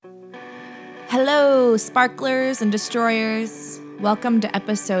Hello, sparklers and destroyers. Welcome to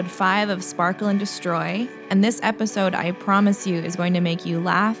episode 5 of Sparkle and Destroy. And this episode, I promise you, is going to make you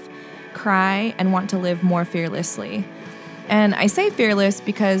laugh, cry, and want to live more fearlessly. And I say fearless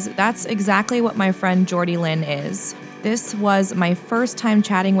because that's exactly what my friend Jordy Lynn is. This was my first time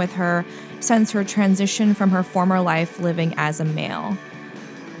chatting with her since her transition from her former life living as a male.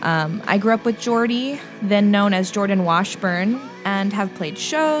 I grew up with Jordy, then known as Jordan Washburn, and have played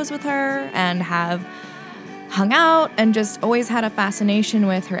shows with her and have hung out and just always had a fascination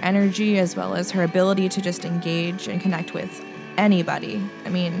with her energy as well as her ability to just engage and connect with anybody. I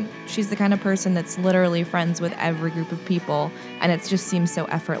mean, she's the kind of person that's literally friends with every group of people, and it just seems so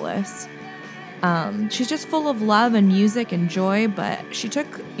effortless. She's just full of love and music and joy, but she took,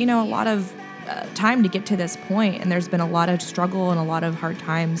 a lot of time to get to this point, and there's been a lot of struggle and a lot of hard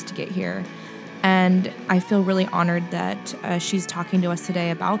times to get here. And I feel really honored that she's talking to us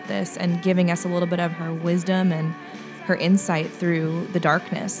today about this and giving us a little bit of her wisdom and her insight through the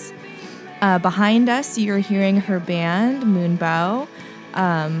darkness. Behind us, you're hearing her band, Moonbow.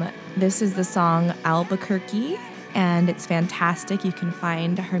 This is the song Albuquerque, and it's fantastic. You can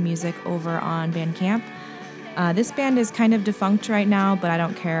find her music over on Bandcamp. This band is kind of defunct right now, but I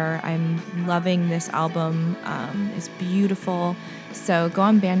don't care. I'm loving this album. It's beautiful. So go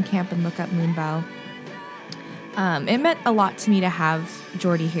on Bandcamp and look up Moonbow. It meant a lot to me to have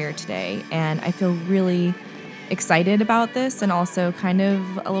Jordy here today, and I feel really excited about this and also kind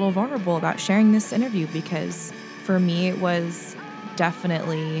of a little vulnerable about sharing this interview because for me it was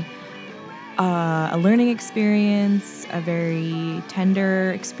definitely a learning experience, a very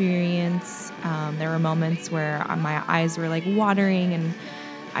tender experience. There were moments where my eyes were like watering and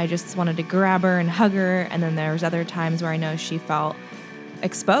I just wanted to grab her and hug her. And then there was other times where I know she felt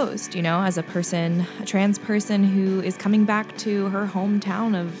exposed, as a person, a trans person who is coming back to her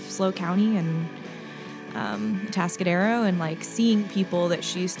hometown of SLO County and Atascadero and like seeing people that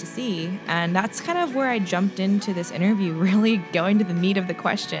she used to see. And that's kind of where I jumped into this interview, really going to the meat of the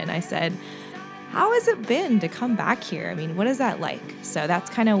question. I said, how has it been to come back here? I mean, what is that like? So that's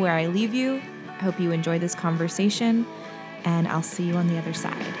kind of where I leave you. I hope you enjoy this conversation, and I'll see you on the other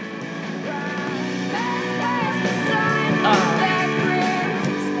side.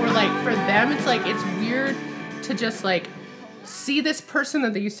 For them, it's like, it's weird to just like see this person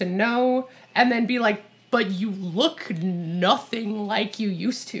that they used to know and then be like, but you look nothing like you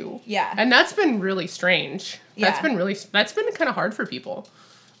used to. Yeah. And that's been really strange. Yeah. That's been kind of hard for people.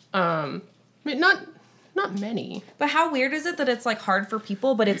 I mean, not many. But how weird is it that it's like hard for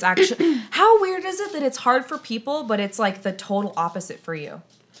people, but it's actually, how weird is it that it's hard for people, but it's like the total opposite for you?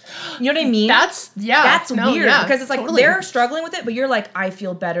 You know what I mean? That's weird. Yeah, because it's like totally. They're struggling with it, but you're like, I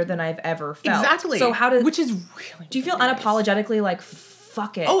feel better than I've ever felt. Exactly. So which is really do you feel nice. Unapologetically like,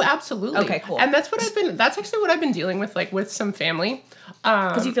 fuck it? Oh, absolutely. Okay, cool. And that's actually what I've been dealing with, like with some family.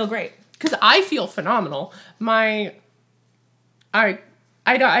 Because you feel great. Because I feel phenomenal. I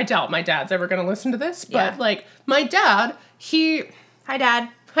doubt my dad's ever going to listen to this, but like my dad, Hi, Dad.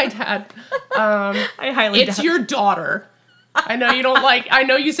 I highly doubt. It's your daughter. I know you don't like, I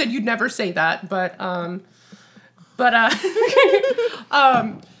know you said you'd never say that, but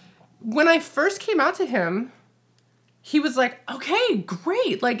when I first came out to him, he was like, okay,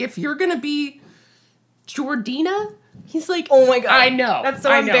 great. Like if you're going to be Jordina, he's like, oh my God. I know. That's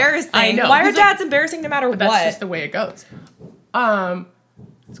so embarrassing. I know. Why are dads embarrassing no matter what? That's just the way it goes.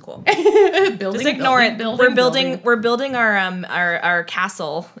 It's cool. Just ignore it. We're building our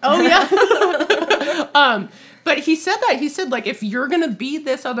castle. Oh yeah. But he said that. He said, like, if you're gonna be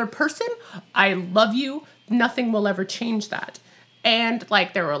this other person, I love you. Nothing will ever change that. And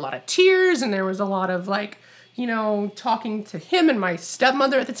like there were a lot of tears and there was a lot of like, talking to him and my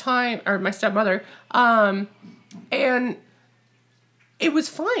stepmother at the time, or my stepmother. And it was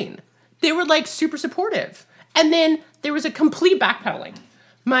fine. They were like super supportive. And then there was a complete backpedaling.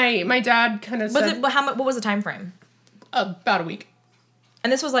 My dad kind of said... What was the time frame? About a week.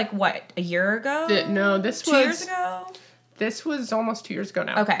 And this was like, what, a year ago? This 2 years ago? This was almost 2 years ago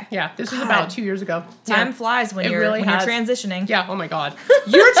now. Okay. Yeah, this was about 2 years ago. Time flies when you're transitioning. Yeah, oh my God.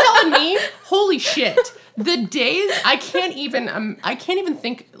 You're telling me? Holy shit. The days, I can't even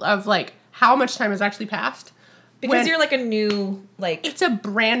think of like how much time has actually passed. Because you're like a new, like... It's a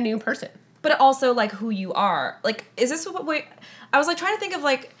brand new person. But also like who you are. Like, is this what, wait, I was like trying to think of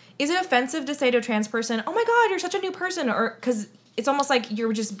like, is it offensive to say to a trans person, oh my God, you're such a new person? Or, because it's almost like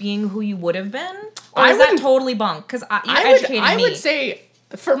you're just being who you would have been? Or is that totally bunk? Because you're educating me. I would say,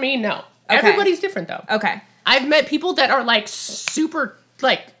 for me, no. Okay. Everybody's different, though. Okay. I've met people that are, like, super,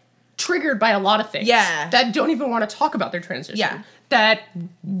 like, triggered by a lot of things. Yeah. That don't even want to talk about their transition. Yeah. That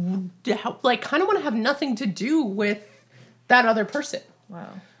like kind of want to have nothing to do with that other person.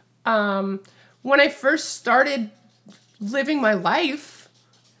 Wow. When I first started living my life,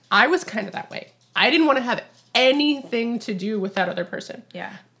 I was kind of that way. I didn't want to have anything to do with that other person.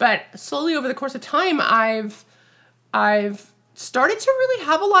 Yeah. But slowly over the course of time, I've started to really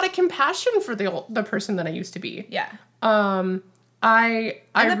have a lot of compassion for the person that I used to be. Yeah. And I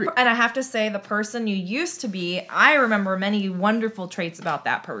have to say, the person you used to be, I remember many wonderful traits about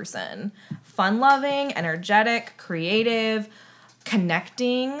that person. Fun-loving, energetic, creative,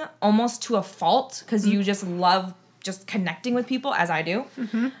 connecting, almost to a fault, because you just love just connecting with people, as I do.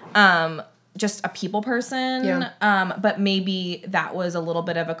 Just a people person. Yeah. But maybe that was a little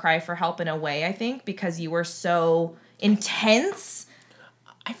bit of a cry for help in a way, I think, because you were so intense.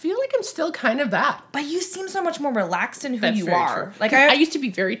 I feel like I'm still kind of that. But you seem so much more relaxed in who That's you very are. true. Like I used to be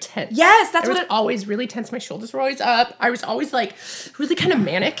very tense. Yes, that's I what was always really tense. My shoulders were always up. I was always like really kind of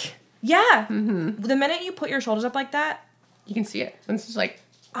manic. Yeah. The minute you put your shoulders up like that, you can see it. And it's just like,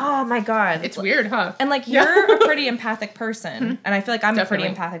 oh my God. It's weird, huh? And like you're a pretty empathic person. And I feel like I'm Definitely. a pretty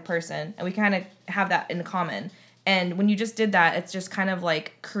empathic person. And we kind of have that in common. And when you just did that, it's just kind of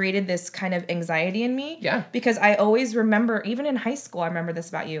like created this kind of anxiety in me. Yeah. Because I always remember, even in high school, I remember this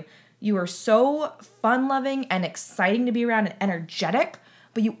about you. You were so fun-loving and exciting to be around and energetic,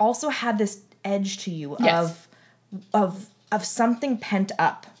 but you also had this edge to you Yes. of something pent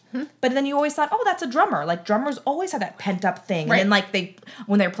up. But then you always thought, oh, that's a drummer. Like drummers always have that pent up thing. Right. And then like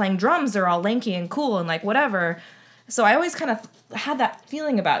when they're playing drums, they're all lanky and cool and like whatever. So I always kind of had that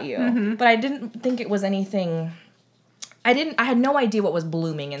feeling about you. But I didn't think it was anything. I had no idea what was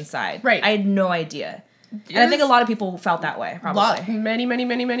blooming inside. Right. I had no idea. And I think a lot of people felt that way, probably.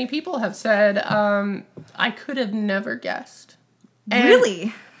 Many people have said, I could have never guessed.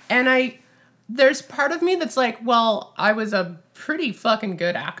 Really? And there's part of me that's like, well, I was a pretty fucking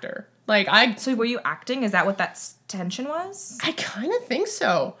good actor. Like, So were you acting? Is that what that tension was? I kind of think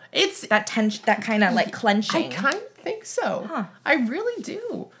so. It's That tension, that kind of like clenching. I kind of think so. Huh. I really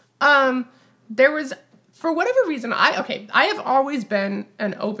do. There was, for whatever reason, I have always been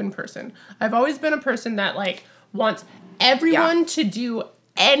an open person. I've always been a person that like wants everyone to do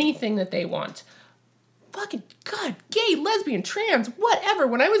anything that they want. Fucking God, gay, lesbian, trans, whatever.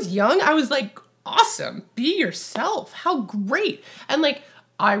 When I was young, I was like, awesome. Be yourself. How great. And like,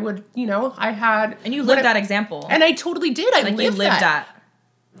 I would, I had... And you lived that example. And I totally did. I like lived you lived that.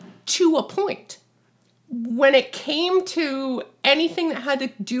 To a point. When it came to anything that had to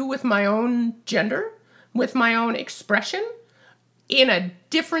do with my own gender, with my own expression, in a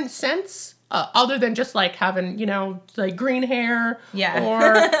different sense, other than just like having, like green hair,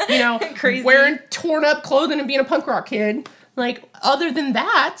 or, Crazy. wearing torn up clothing and being a punk rock kid, like other than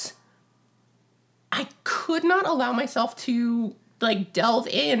that, I could not allow myself to like delve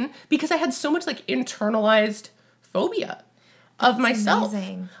in because I had so much like internalized phobia of myself.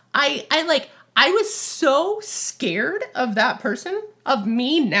 Amazing. I was so scared of that person, of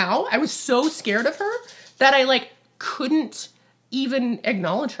me now. I was so scared of her that I like couldn't even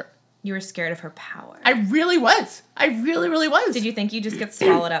acknowledge her. You were scared of her power. I really was. I really, really was. Did you think you just get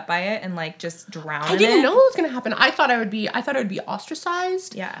swallowed up by it and like just drown in it? I didn't know what was gonna happen. I thought I would be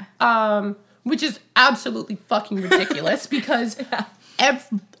ostracized. Yeah. Which is absolutely fucking ridiculous because I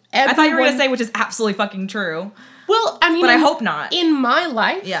thought you were gonna say which is absolutely fucking true. Well, I mean, but I hope not. In my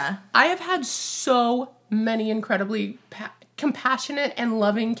life, Yeah. I have had so many incredibly compassionate and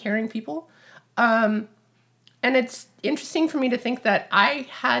loving, caring people. And it's interesting for me to think that I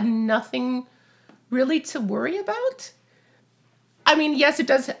had nothing really to worry about. I mean, yes, it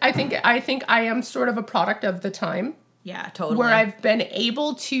does. I think I am sort of a product of the time. Yeah, totally. Where I've been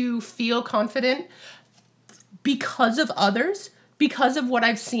able to feel confident because of others, because of what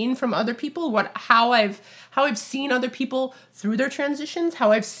I've seen from other people, how I've seen other people through their transitions,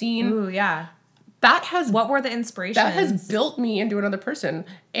 how I've seen. Ooh, yeah. What were the inspirations? That has built me into another person.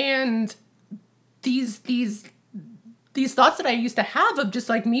 And these thoughts that I used to have of just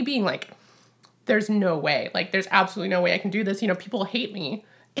like me being like, there's no way, like there's absolutely no way I can do this. People hate me.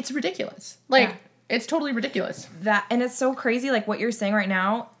 It's ridiculous. Like. Yeah. It's totally ridiculous. And it's so crazy. Like what you're saying right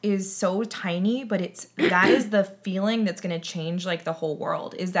now is so tiny, but that is the feeling that's going to change like the whole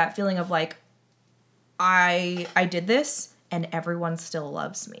world. Is that feeling of like, I did this and everyone still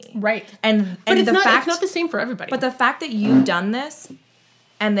loves me. Right. But it's not the same for everybody. But the fact that you've done this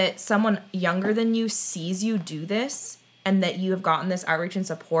and that someone younger than you sees you do this and that you have gotten this outreach and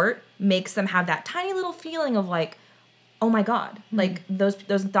support makes them have that tiny little feeling of like, oh my God, like those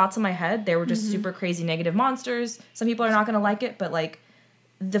thoughts in my head, they were just super crazy negative monsters. Some people are not going to like it, but like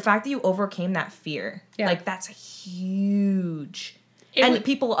the fact that you overcame that fear, Yeah. like, that's huge. It And was-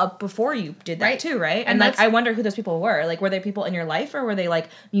 people up before you did that Right. too, right? And And like, that's- I wonder who those people were. Like, were they people in your life, or were they like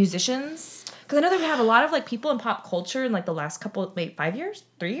musicians? Because I know that we have a lot of like people in pop culture in like the last 5 years,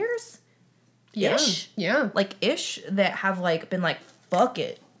 3 years, Yeah. ish, Yeah. like ish, that have like been like, fuck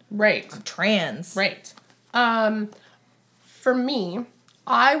it, Right. trans, Right. For me,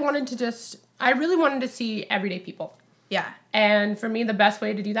 I really wanted to see everyday people. Yeah. And for me, the best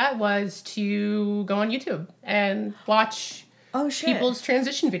way to do that was to go on YouTube and watch Oh shit. people's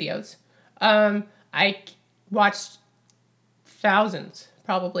transition videos. I watched thousands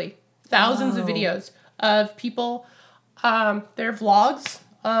of Whoa. videos of people, their vlogs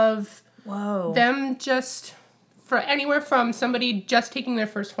of Whoa. them just for anywhere from somebody just taking their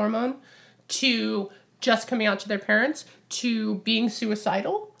first hormone to just coming out to their parents to being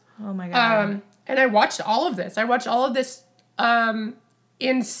suicidal. Oh my god. And I watched all of this.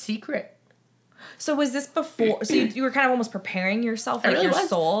 In secret. So was this before? So you were kind of almost preparing yourself, I like really your was.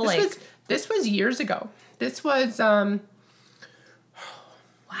 soul, This was years ago. This was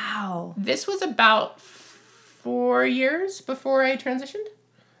wow. This was about 4 years before I transitioned.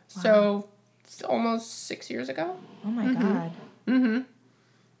 So it's almost 6 years ago. Oh my god.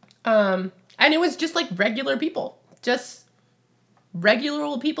 And it was just like regular people. Just regular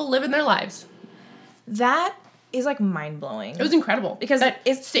old people living their lives. That is like mind blowing. It was incredible. Because that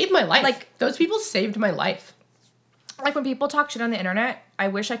it's- saved my life. like- Those people saved my life. Like when people talk shit on the internet, I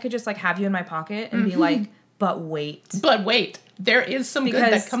wish I could just like have you in my pocket and be like, but wait. But wait, there is some good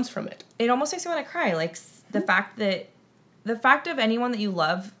Because- that comes from it. It almost makes me want to cry. Like the fact of anyone that you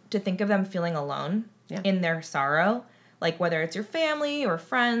love, to think of them feeling alone Yeah. in their sorrow, like whether it's your family or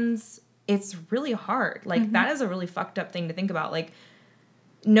friends, it's really hard. Like that is a really fucked up thing to think about. Like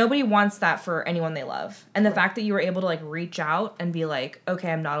nobody wants that for anyone they love. And the fact that you were able to like reach out and be like,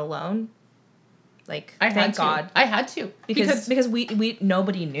 okay, I'm not alone. Like I thank had to. God. I had to. Because we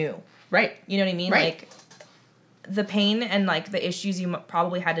nobody knew. Right. You know what I mean? Right. Like the pain and like the issues you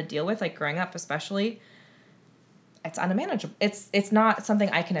probably had to deal with, like growing up, especially, it's unmanageable. It's not something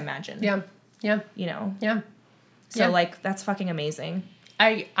I can imagine. Yeah. Yeah. You know. Yeah. So Yeah. like that's fucking amazing.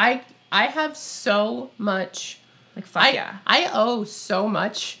 I have so much. Like fuck yeah. I owe so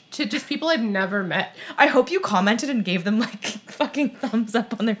much to just people I've never met. I hope you commented and gave them like fucking thumbs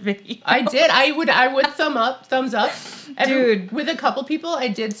up on their video. I did. I would thumbs up. And Dude. with a couple people, I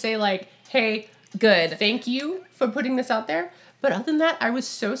did say like, "Hey, Good. thank you for putting this out there." But other than that, I was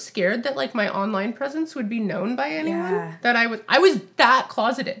so scared that like my online presence would be known by anyone Yeah. that I was that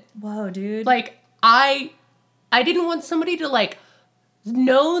closeted. Whoa, dude. Like I didn't want somebody to like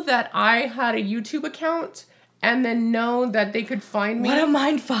know that I had a YouTube account and then know that they could find me what a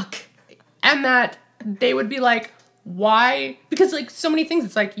mind fuck. and that they would be like, why? Because like so many things,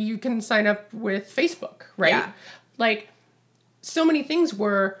 it's like you can sign up with Facebook, right? Yeah. Like so many things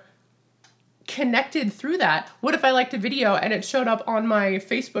were connected through that. What if I liked a video and it showed up on my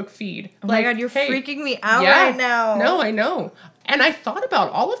Facebook feed? Oh my god, you're hey, freaking me out yeah, right now. No, I know. And I thought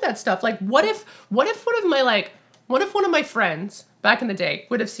about all of that stuff. Like what if one of my friends back in the day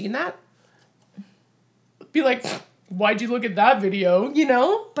would have seen that? Be like, why'd you look at that video? You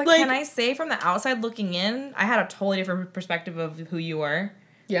know? But like, can I say, from the outside looking in, I had a totally different perspective of who you were.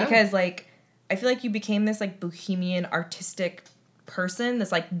 Yeah. Because, like, I feel like you became this, like, bohemian, artistic person,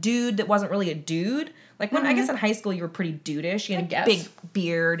 this, like, dude that wasn't really a dude. Like, when I guess in high school you were pretty dudish. You had a big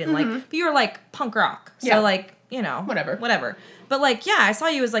beard and, like, but you were, like, punk rock. So, Yeah. like, you know. Whatever. But, like, yeah, I saw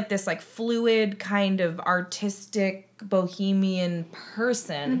you as, like, this, like, fluid kind of artistic, bohemian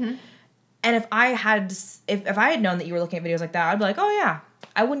person. And if I had known that you were looking at videos like that, I'd be like, oh yeah,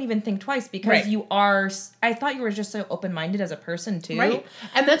 I wouldn't even think twice because Right. you are. I thought you were just so open-minded as a person too. right.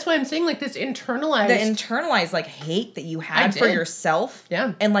 And that's why I'm saying like this internalized. The internalized like hate that you had for did. yourself,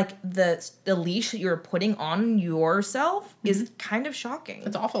 Yeah. and like the leash that you were putting on yourself is kind of shocking.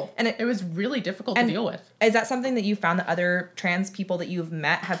 It's awful. And it was really difficult to deal with. Is that something that you found that other trans people that you've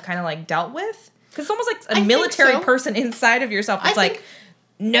met have kind of like dealt with? Because it's almost like I a think military so. person inside of yourself. It's I like, think-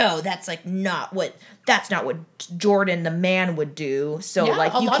 no, that's not what Jordan the man would do. So Yeah,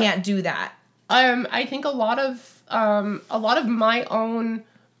 like a you lot of- can't do that. I think a lot of my own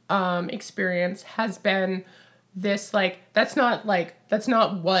experience has been this like that's not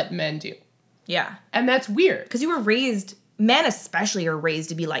what men do. Yeah. And that's weird. Because you were raised, men especially are raised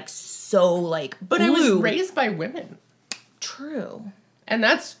to be like so like But blue. I was raised by women. True. And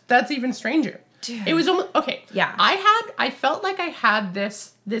that's even stranger. Dude. It was almost okay. Yeah. I felt like I had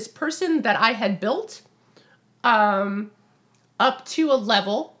this person that I had built up to a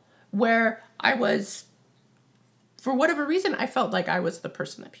level where I was for whatever reason, I felt like I was the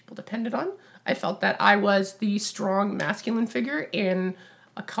person that people depended on. I felt that I was the strong masculine figure in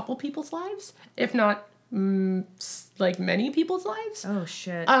a couple people's lives, if not like many people's lives. Oh,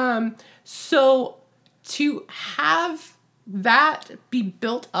 shit. So to have that be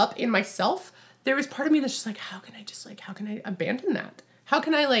built up in myself, there was part of me that's just like, how can I abandon that? How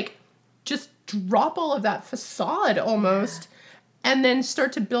can I like just drop all of that facade almost and then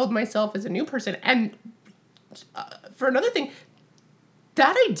start to build myself as a new person? And for another thing,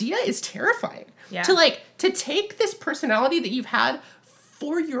 that idea is terrifying. Yeah. To take this personality that you've had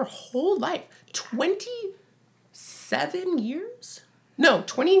for your whole life, 27 years? No,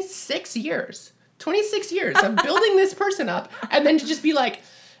 26 years. 26 years of building this person up, and then to just be like,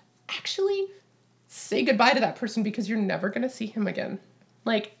 actually, say goodbye to that person because you're never going to see him again.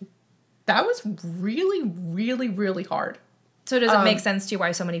 Like, that was really, really, really hard. So does it make sense to you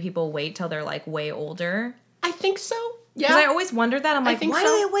why so many people wait till they're, like, way older? I think so. Yeah. Because I always wondered that. I'm like, why so.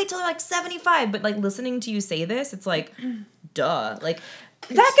 do they wait till they're, like, 75? But, like, listening to you say this, it's like, duh. Like,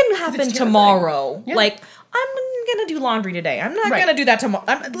 that can happen tomorrow. Yeah. Like, I'm going to do laundry today. I'm not going to do that tomorrow.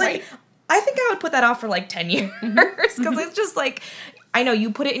 I think I would put that off for, like, 10 years. Because it's just, like... I know,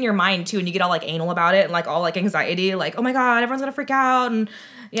 you put it in your mind, too, and you get all, like, anal about it and, like, all, like, anxiety. Like, oh, my God, everyone's gonna freak out. And,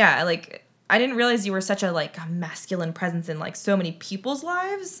 yeah, like, I didn't realize you were such a, like, masculine presence in, like, so many people's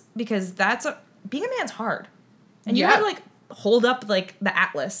lives. Because being a man's hard. And you had to, like, hold up, like, the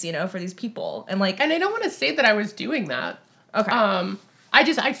atlas, you know, for these people. And, like... And I don't want to say that I was doing that. Okay.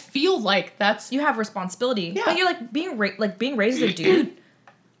 I feel like that's... You have responsibility. Yeah. But you're, like, being raised as a dude...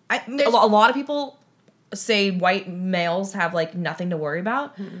 a lot of people... say white males have, like, nothing to worry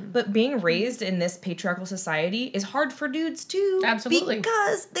about. Mm-hmm. But being raised in this patriarchal society is hard for dudes, too. Absolutely.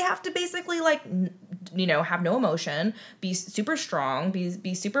 Because they have to basically, like, you know, have no emotion, be super strong,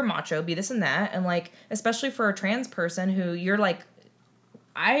 be super macho, be this and that. And, like, especially for a trans person who you're, like,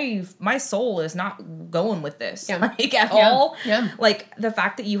 my soul is not going with this. Yeah. Like, at all. Yeah. Like, the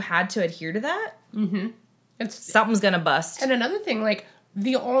fact that you had to adhere to that, something's gonna bust. And another thing, like,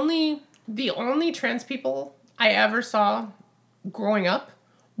 the only trans people I ever saw growing up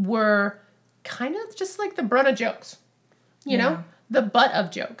were kind of just like the brunt of jokes, you know, the butt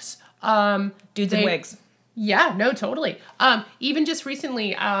of jokes. Dudes in wigs. Yeah, no, totally. Even just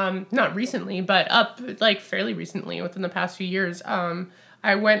recently, not recently, but fairly recently within the past few years,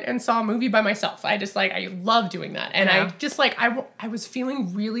 I went and saw a movie by myself. I love doing that. And I just like, I was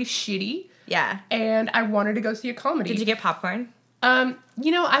feeling really shitty. Yeah. And I wanted to go see a comedy. Did you get popcorn? You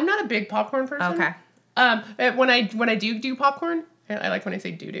know, I'm not a big popcorn person. Okay. When I do popcorn, I like when I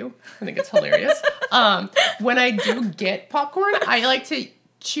say doo-doo. I think it's hilarious. When I do get popcorn, I like to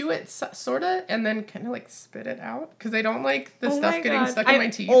chew it sorta and then kind of like spit it out because I don't like the stuff getting stuck in my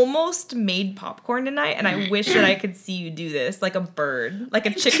teeth. I almost made popcorn tonight, and I wish that I could see you do this like a bird, like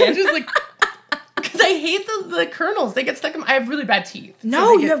a chicken. Just like... Because I hate the kernels. They get stuck in I have really bad teeth.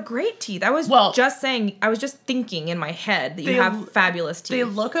 No, you have great teeth. I was just thinking in my head that you have fabulous teeth. They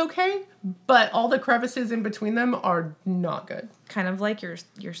look okay, but all the crevices in between them are not good. Kind of like your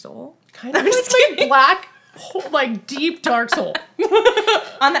soul? Kind of like my black, like deep dark soul.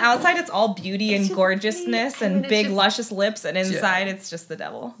 On the outside, it's all beauty and gorgeousness and big luscious lips, and inside it's just the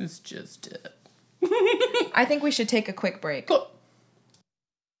devil. It's just it. I think we should take a quick break. Cool.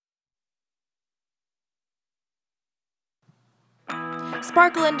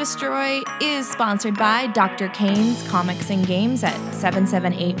 Sparkle and Destroy is sponsored by Dr. Kane's Comics and Games at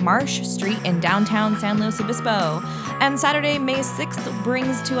 778 Marsh Street in downtown San Luis Obispo. And Saturday, May 6th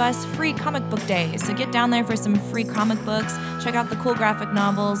brings to us Free Comic Book Day. So get down there for some free comic books, check out the cool graphic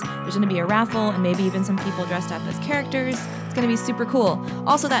novels. There's going to be a raffle and maybe even some people dressed up as characters. It's going to be super cool.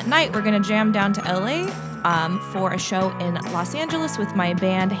 Also that night, we're going to jam down to LA for a show in Los Angeles with my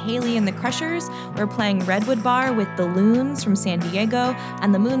band Haley and the Crushers. We're playing Redwood Bar with the Loons from San Diego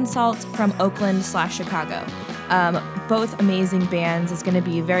and the Moonsaults from Oakland/Chicago. Both amazing bands. It's going to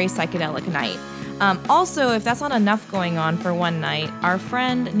be a very psychedelic night. Also, if that's not enough going on for one night, our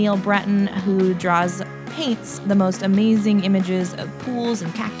friend Neil Breton, who paints the most amazing images of pools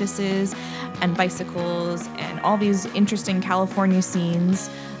and cactuses and bicycles and all these interesting California scenes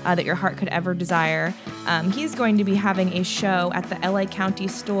that your heart could ever desire. He's going to be having a show at the LA County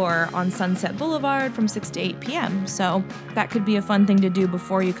store on Sunset Boulevard from 6 to 8 p.m. So that could be a fun thing to do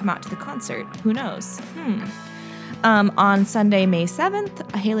before you come out to the concert. Who knows? On Sunday, May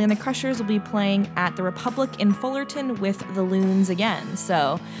 7th, Haley and the Crushers will be playing at the Republic in Fullerton with the Loons again.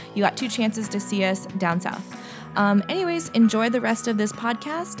 So you got 2 chances to see us down south. Anyways, enjoy the rest of this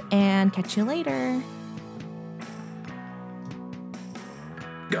podcast and catch you later.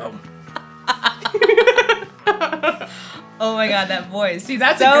 Go. Oh my god, that voice. See,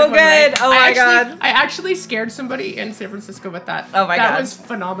 that's so a good one, right? Oh my god. I actually scared somebody in San Francisco with that. Oh my god. That was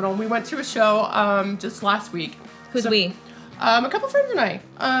phenomenal. We went to a show just last week. Who's we? A couple friends and I.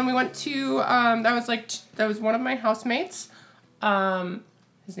 We went to that was one of my housemates.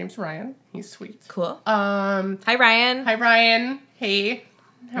 His name's Ryan. He's sweet. Cool. Hi Ryan. Hi Ryan. Hey.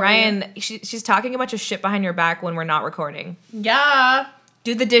 Ryan, she's talking a bunch of shit behind your back when we're not recording. Yeah.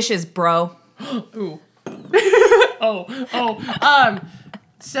 Do the dishes, bro. Ooh.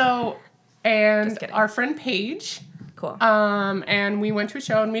 So, and our friend Paige. Cool. And we went to a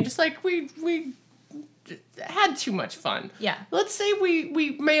show and we just we had too much fun. Yeah. Let's say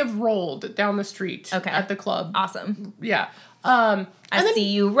we may have rolled down the street at the club. Awesome. Yeah. I see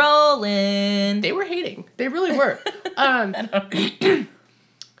you rolling. They were hating. They really were.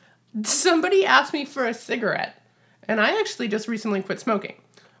 Somebody asked me for a cigarette, and I actually just recently quit smoking.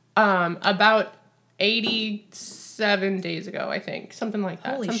 About 87 days ago, I think. Something like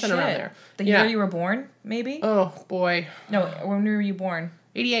that. Holy something shit. around there. The year you were born, maybe? Oh, boy. No, when were you born?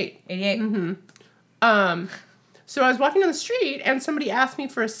 88. 88? Mm-hmm. So I was walking down the street, and somebody asked me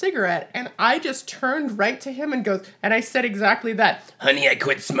for a cigarette, and I just turned right to him and I said exactly that. Honey, I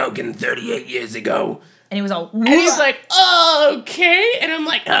quit smoking 38 years ago. And he was all... And he's like, oh, okay. And I'm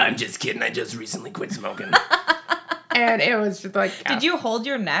like, oh, I'm just kidding. I just recently quit smoking. And it was just like... Did you hold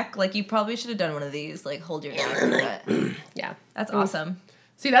your neck? Like, you probably should have done one of these. Like, hold your neck. Yeah. That's awesome.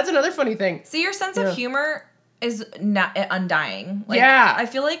 See, that's another funny thing. See, your sense of humor is not undying. Like, yeah. I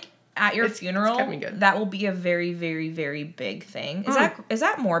feel like at your funeral, that will be a very, very, very big thing. Is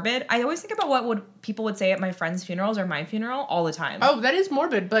that morbid? I always think about what people would say at my friends' funerals or my funeral all the time. Oh, that is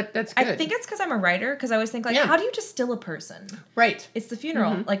morbid, but that's good. I think it's because I'm a writer, because I always think, like, how do you just still a person? Right. It's the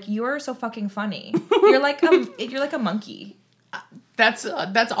funeral. Mm-hmm. Like, you're so fucking funny. You're like a monkey. That's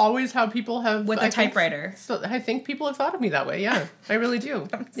always how people have... With a typewriter. So I think people have thought of me that way, yeah. I really do.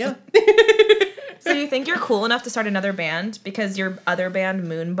 Yeah. So you think you're cool enough to start another band because your other band,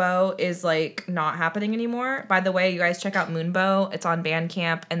 Moonbow, is, like, not happening anymore? By the way, you guys check out Moonbow. It's on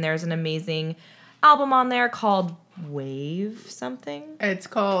Bandcamp, and there's an amazing album on there called Wave something. It's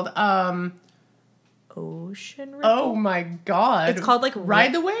called, Ocean Ripple? Oh, my God. It's called, like...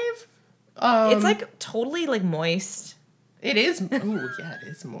 Ride the Wave? It's, like, totally, like, moist. It is. Oh, yeah, it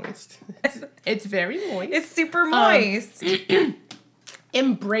is moist. It's very moist. It's super moist.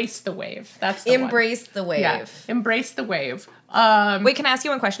 Embrace the wave. That's the Embrace the wave. Yeah. Embrace the wave. Wait, can I ask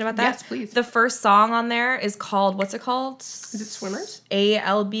you one question about that? Yes, please. The first song on there is called, what's it called? Is it Swimmers?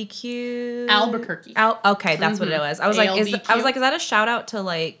 ALBQ? Albuquerque. Okay, that's what it was. I was like, is that a shout out to,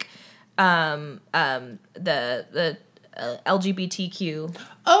 like, the LGBTQ?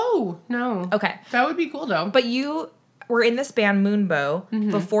 Oh, no. Okay. That would be cool, though. But you were in this band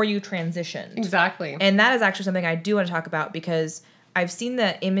Moonbow before you transitioned. Exactly. And that is actually something I do want to talk about because I've seen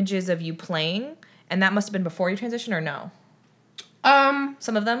the images of you playing, and that must have been before you transitioned, or no?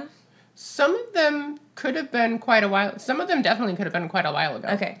 Some of them? Some of them could have been quite a while. Some of them definitely could have been quite a while ago.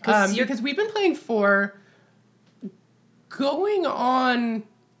 Okay. Because we've been playing for going on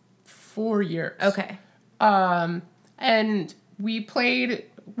 4 years. Okay. And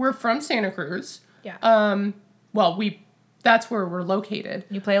we're from Santa Cruz. Yeah. That's where we're located.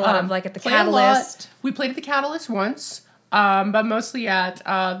 You play a lot of, like, at the Catalyst. We played at the Catalyst once. But mostly at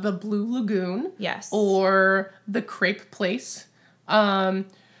the Blue Lagoon. Yes. Or the Crepe Place.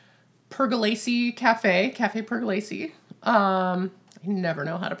 Pergolesi Cafe Pergolesi. I never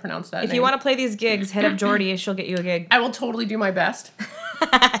know how to pronounce that If you want to play these gigs, hit up Jordy. She'll get you a gig. I will totally do my best.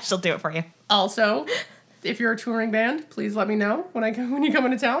 She'll do it for you. Also, if you're a touring band, please let me know when you come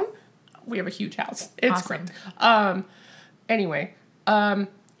into town. We have a huge house. It's awesome. Great. Anyway. So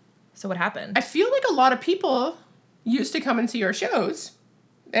what happened? I feel like a lot of people used to come and see our shows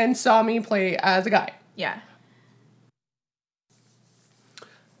and saw me play as a guy. Yeah.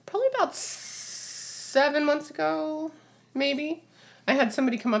 Probably about 7 months ago, maybe. I had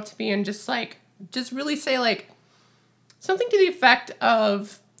somebody come up to me and just really say, like, something to the effect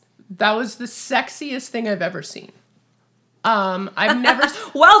of, that was the sexiest thing I've ever seen. I've never...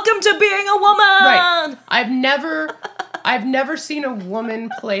 Welcome to being a woman! Right. I've never seen a woman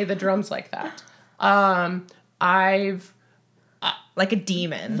play the drums like that. Like a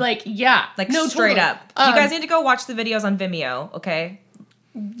demon. Like, yeah. Like, no, straight totally. Up. You guys need to go watch the videos on Vimeo, okay?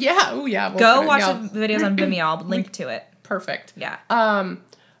 Yeah. Oh, yeah. Go watch the videos on Vimeo. I'll link to it. Perfect. Yeah. And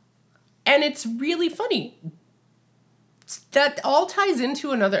it's really funny. That all ties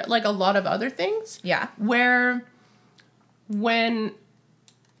into a lot of other things. Yeah. Where when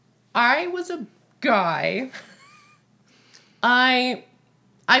I was a guy, I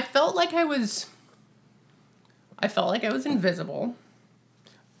felt like I I felt like I was invisible.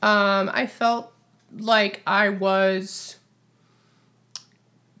 I felt like I was,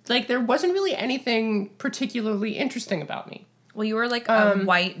 like, there wasn't really anything particularly interesting about me. Well, you were like a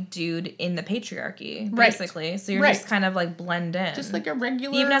white dude in the patriarchy, basically. So you're just kind of like blend in. Just like a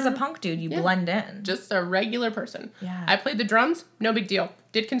regular... Even as a punk dude, you blend in. Just a regular person. Yeah. I played the drums, no big deal.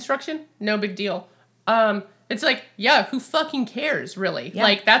 Did construction, no big deal. It's like, yeah, who fucking cares, really? Yeah.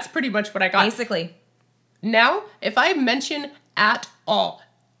 Like, that's pretty much what I got. Basically. Now, if I mention at all,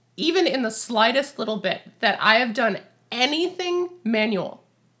 even in the slightest little bit, that I have done anything manual,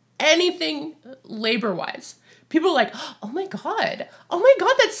 anything labor-wise, people are like, oh my god,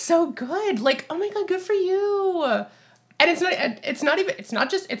 that's so good. Like, oh my god, good for you. And it's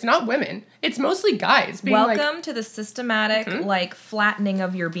not women. It's mostly guys being Welcome to the systematic, like, flattening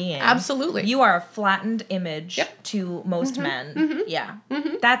of your being. Absolutely. You are a flattened image Yep. to most men. Yeah.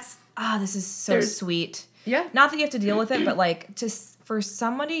 That's, this is so sweet. Yeah. Not that you have to deal with it, but, like, for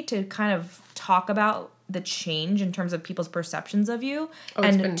somebody to kind of talk about the change in terms of people's perceptions of you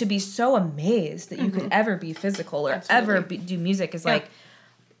and to be so amazed that you could ever be physical or ever do music is like,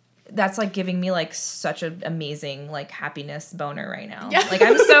 that's like giving me like such an amazing like happiness boner right now. Yeah. Like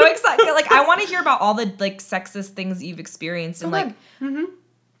I'm so excited. Like I want to hear about all the like sexist things you've experienced and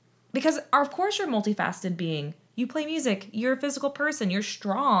because of course you're a multifaceted being. You play music. You're a physical person. You're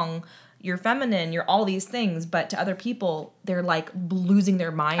strong. You're feminine. You're all these things. But to other people, they're like losing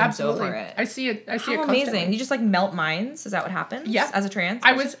their minds over it. I see it. I see it How constantly. amazing! You just like melt minds. Is that what happens? Yeah. As a trans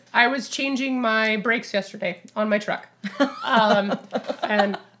person? I was changing my brakes yesterday on my truck,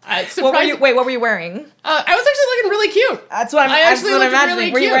 and. What were you wearing? I was actually looking really cute. That's what I'm imagining.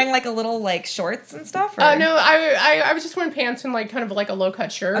 Really were you cute. wearing like a little like shorts and stuff? Or? No, I was just wearing pants and like kind of like a low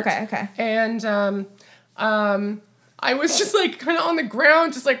cut shirt. Okay. And I was just like kind of on the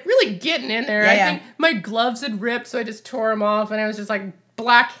ground, just like really getting in there. I think my gloves had ripped, so I just tore them off, and I was just like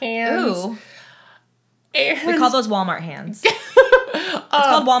black hands. Ooh. And we call those Walmart hands. It's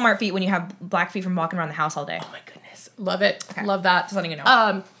called Walmart feet when you have black feet from walking around the house all day. Oh my goodness. Love it. Okay. Love that. Just letting you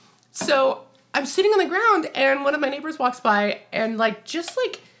know. So I'm sitting on the ground and one of my neighbors walks by and like, just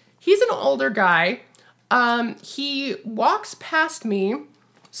like, he's an older guy. He walks past me,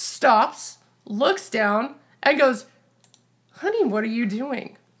 stops, looks down and goes, honey, what are you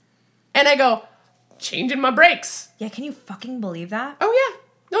doing? And I go, changing my brakes. Yeah. Can you fucking believe that? Oh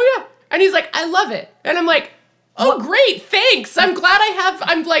yeah. And he's like, I love it. And I'm like, oh, great, thanks. I'm glad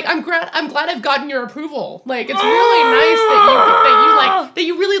I've gotten your approval. Like, it's really nice that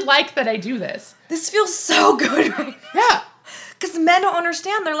you really like that I do this. This feels so good right now. Yeah. Because men don't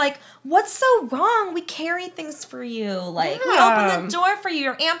understand. They're like, what's so wrong? We carry things for you. Like, we open the door for you.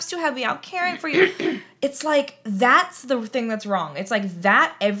 Your amp's too heavy. I'll carry it for you. It's like, that's the thing that's wrong. It's like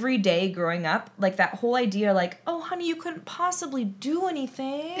that every day growing up, like that whole idea, like, oh, honey, you couldn't possibly do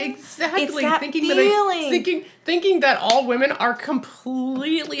anything. Exactly. It's that thinking that all women are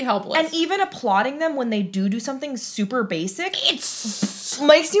completely helpless. And even applauding them when they do something super basic, it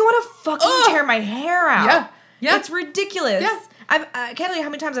makes me want to fucking tear my hair out. Yeah. It's ridiculous. Yeah. I can't tell you how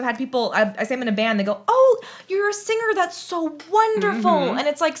many times I've had people, I say I'm in a band, they go, oh, you're a singer, that's so wonderful. And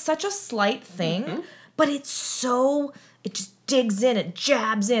it's like such a slight thing, but it just digs in, it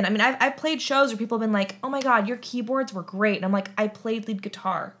jabs in. I mean, I've played shows where people have been like, oh my God, your keyboards were great. And I'm like, I played lead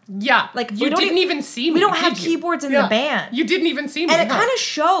guitar. Yeah. Like, you didn't even see me. We don't have keyboards in the band. You didn't even see me. And it kind of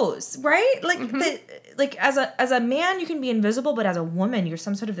shows, right? Like, as a man, you can be invisible, but as a woman, you're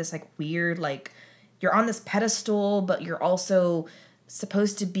some sort of this like weird, like, you're on this pedestal, but you're also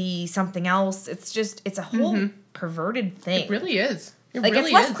supposed to be something else. It's a whole perverted thing. It really is.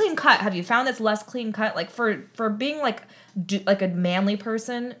 It's less clean cut. Have you found it's less clean cut? Like for being like a manly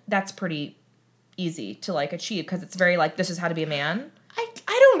person, that's pretty easy to like achieve because it's very like, this is how to be a man. I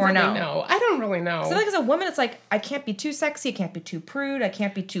don't really know. I don't really know. So like as a woman, it's like, I can't be too sexy. I can't be too prude. I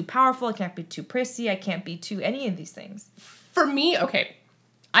can't be too powerful. I can't be too prissy. I can't be too any of these things. For me, okay,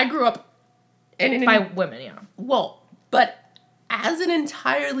 I grew up by women, yeah. Well, but as an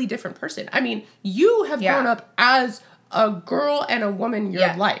entirely different person. I mean, you have grown up as a girl and a woman your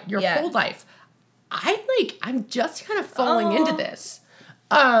whole life. I'm just kind of falling into this.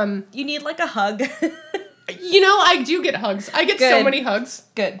 You need like a hug. I do get hugs. I get so many hugs.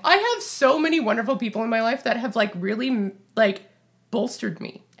 Good. I have so many wonderful people in my life that have like really like bolstered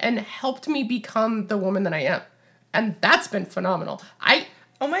me and helped me become the woman that I am. And that's been phenomenal.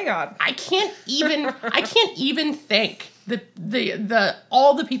 Oh my God. I can't even thank the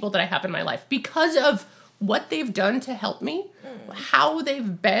all the people that I have in my life because of what they've done to help me, how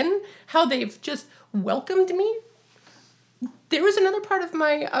they've been, how they've just welcomed me. There was another part of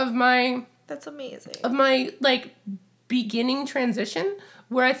my That's amazing. of my, like, beginning transition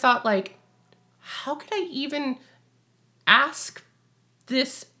where I thought, like, how could I even ask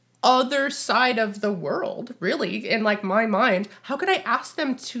this other side of the world, really, in, like, my mind, how could I ask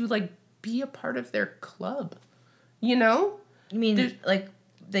them to, like, be a part of their club? You know? You mean, like,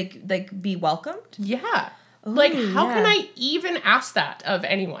 they be welcomed? Yeah. Ooh, like, how yeah. can I even ask that of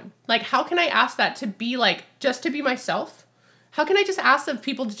anyone? Like, how can I ask that to be, like, just to be myself? How can I just ask of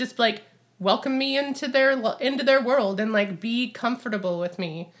people to just, like, welcome me into their world and, like, be comfortable with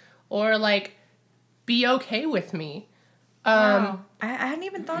me? Or, like, be okay with me? Wow. I hadn't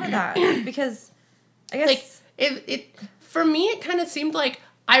even thought of that because I guess Like, it for me, it kind of seemed like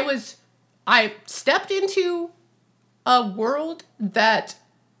I stepped into a world that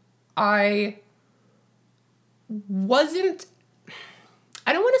I wasn't,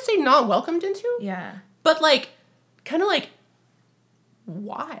 I don't want to say not welcomed into, yeah. but, like, kind of like,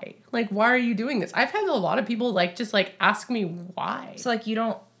 why? Like, why are you doing this? I've had a lot of people, like, just, like, ask me why. So, like, you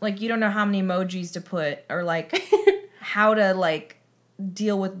don't know how many emojis to put or, like, how to, like,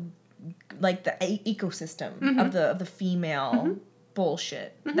 deal with, like, the ecosystem of the female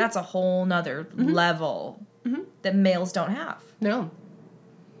bullshit. That's a whole nother level that males don't have. No.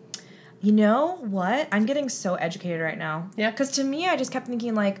 You know what? I'm getting so educated right now. Yeah. Because to me, I just kept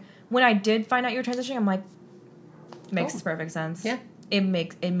thinking, like, when I did find out you were transitioning, I'm like, makes perfect sense. Yeah. It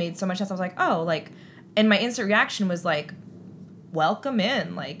made so much sense. I was like, oh, like, and my instant reaction was like, welcome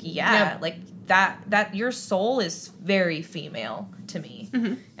in. Like, yeah. Like, that your soul is very female to me.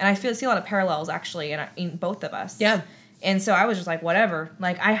 And I see a lot of parallels, actually, in both of us. Yeah. And so I was just like, whatever.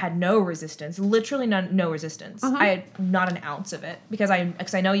 Like, I had no resistance, literally no resistance. I had not an ounce of it because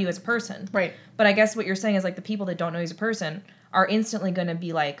I know you as a person. Right. But I guess what you're saying is, like, the people that don't know you as a person are instantly going to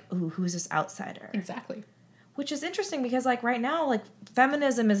be like, ooh, who's this outsider? Exactly. Which is interesting because, like, right now, like,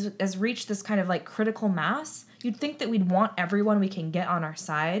 feminism has reached this kind of, like, critical mass. You'd think that we'd want everyone we can get on our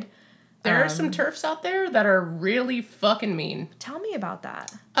side. There are some TERFs out there that are really fucking mean. Tell me about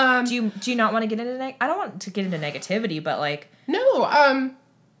that. Do Do you not want to get into I don't want to get into negativity, but, like, No,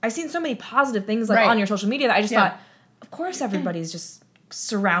 I've seen so many positive things, like, on your social media that I just thought, of course everybody's just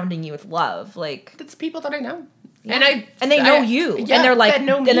surrounding you with love. Like, it's people that I know. yeah. And they know you. Yeah, and they're like, that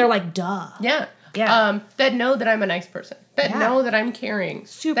know me. and they're like, duh. Yeah. Yeah. That know that I'm a nice person. That Yeah. know that I'm caring.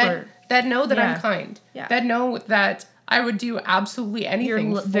 Super. That know that Yeah. I'm kind. Yeah. That know that I would do absolutely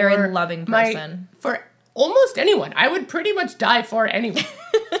anything. You're a very loving person. For almost anyone. I would pretty much die for anyone.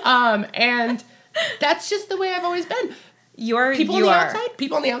 And that's just the way I've always been. People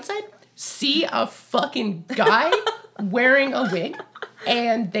on the outside see a fucking guy wearing a wig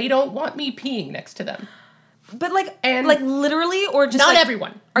and they don't want me peeing next to them. But, like, And like, literally, or just, not like,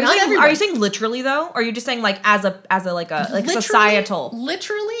 everyone. Are you Not saying, everyone. Are you saying literally, though? Or are you just saying, like, as a Literally- societal?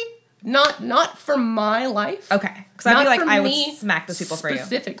 Literally, not for my life. Okay. Because I'd be Not like, for I would me smack those people for you.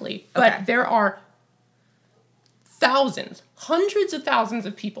 specifically, Okay. but there are thousands, hundreds of thousands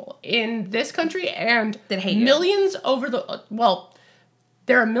of people in this country and That hate you. millions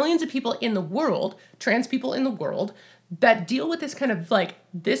there are millions of people in the world, trans people in the world, that deal with this kind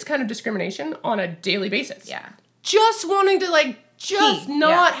of discrimination on a daily basis. Yeah. Just wanting to, like, not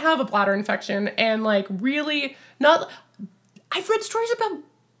Yeah. have a bladder infection and, like, really not. I've read stories about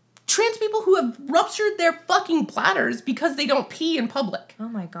trans people who have ruptured their fucking bladders because they don't pee in public. Oh,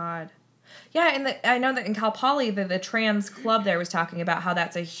 my God. Yeah, and I know that in Cal Poly, the trans club there was talking about how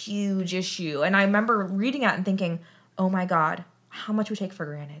that's a huge issue. And I remember reading it and thinking, oh, my God, how much we take for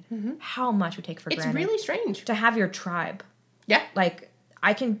granted. How much we take for It's granted. really strange. To have your tribe. Yeah. Like,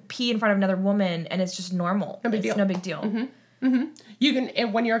 I can pee in front of another woman and it's just normal. No big It's deal. no big deal. You can,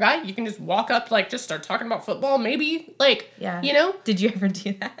 and when you're a guy, you can just walk up, like, just start talking about football, maybe, like, Yeah. you know? Did you ever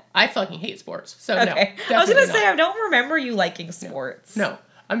do that? I fucking hate sports, so Okay. no. I was gonna definitely say, not. I don't remember you liking sports. No.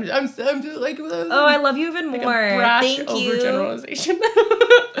 I'm just like, Oh, I love you even like more. a brash Thank you. overgeneralization.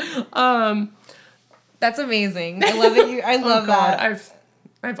 That's amazing. I love it. I love that.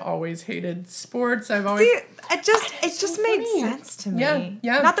 I've always hated sports. I've always See, it just so made funny. sense to me. Yeah,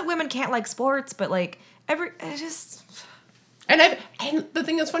 yeah. Not that women can't like sports, but like it just. and the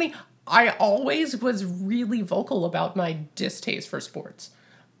thing that's funny, I always was really vocal about my distaste for sports.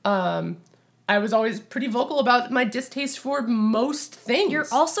 I was always pretty vocal about my distaste for most things. You're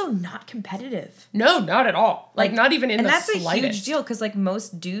also not competitive. No, not at all. Like not even in and the that's slightest. a huge deal because like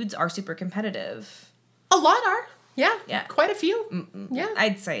most dudes are super competitive. A lot are. Yeah. Yeah. Quite a few. Yeah.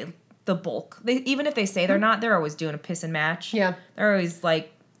 I'd say the bulk. Even if they say they're not, they're always doing a piss and match. Yeah. They're always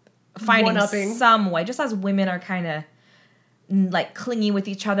like finding One-upping. some way. Just as women are kind of like clingy with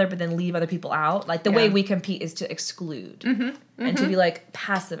each other, but then leave other people out. Like the way we compete is to exclude and to be like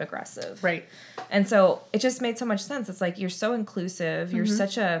passive aggressive. Right. And so it just made so much sense. It's like, you're so inclusive. You're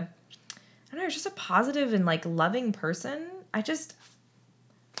such a, I don't know, you're just a positive and like loving person.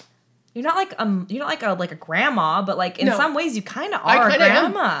 You're not like a grandma, but like in some ways you kind of are a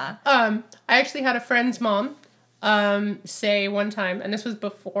grandma. I actually had a friend's mom say one time, and this was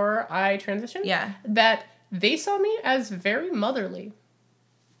before I transitioned, that they saw me as very motherly.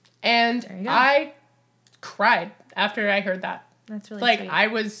 And I cried after I heard that. That's really like sweet. I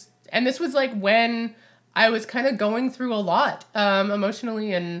was, and this was like when I was kind of going through a lot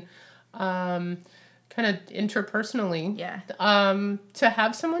emotionally and kind of interpersonally. Yeah. To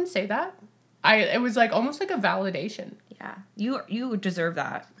have someone say that, it was like almost like a validation. Yeah. You deserve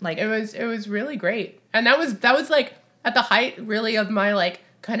that. Like it was really great. And that was like at the height really of my like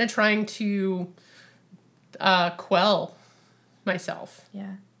kind of trying to quell myself.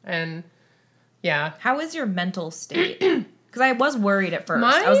 Yeah. And yeah. How is your mental state? Because I was worried at first.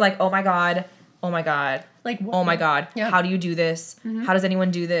 I was like, oh my God. Like, what? Oh my God. Yeah. How do you do this? How does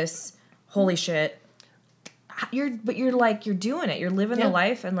anyone do this? Holy shit. You're doing it. You're living the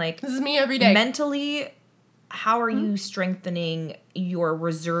life, and like, this is me every day. Mentally, how are you strengthening your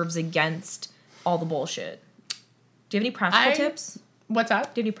reserves against all the bullshit? Do you have any practical tips? What's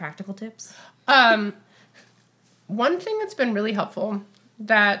that? Do you have any practical tips? One thing that's been really helpful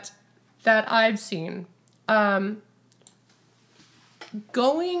that I've seen,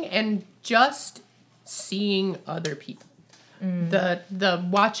 going and just seeing other people. The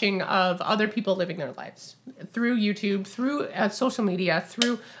watching of other people living their lives through YouTube, through social media,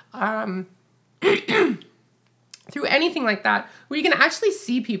 through through anything like that, where you can actually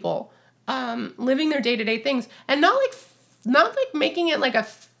see people living their day-to-day things, and not like making it like a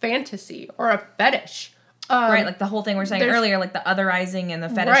fantasy or a fetish. Right, like the whole thing we were saying earlier, like the otherizing and the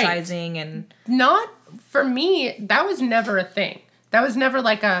fetishizing, and not for me. That was never a thing. That was never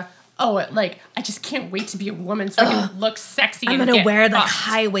like a. Oh, like, I just can't wait to be a woman so I can look sexy. I'm going to wear like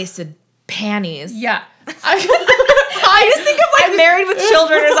high-waisted panties. Yeah. I just think of like Married with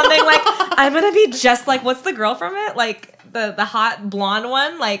Children or something. Like, I'm going to be just like, what's the girl from it? Like the hot blonde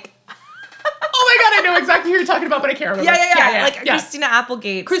one? Like. Oh my God, I know exactly who you're talking about, but I can't remember. Yeah. Like Christina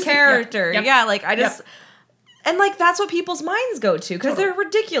Applegate's character. Yeah, like I just. And, like, that's what people's minds go to, because they're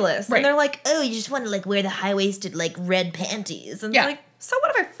ridiculous. Right. And they're like, oh, you just want to, like, wear the high-waisted, like, red panties. And it's like, so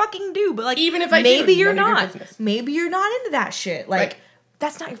what if I fucking do? But, like, even if I maybe do, you're not. Maybe you're not into that shit. Like,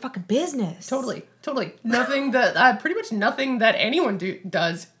 that's not your fucking business. Totally. Nothing that, pretty much nothing that anyone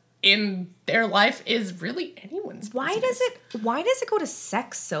does in their life is really anyone's business. Why does it go to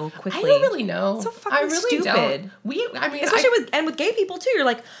sex so quickly? I don't really know. It's so fucking stupid. Don't. Especially with gay people, too. You're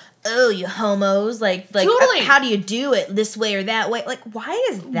like, oh, you homos, like totally. How do you do it this way or that way? Like, why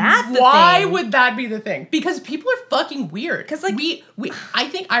is that the thing? Why would that be the thing? Because people are fucking weird. Because, like,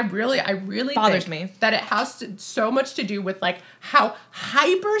 I really bothers think me that it has so much to do with, like, how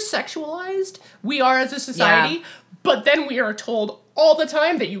hyper-sexualized we are as a society, but then we are told all the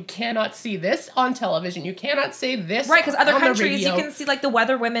time that you cannot see this on television. You cannot say this right, because other countries, you can see, like, the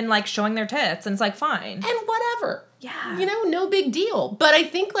weather women, like, showing their tits, and it's, like, fine. And whatever. Yeah. You know, no big deal. But I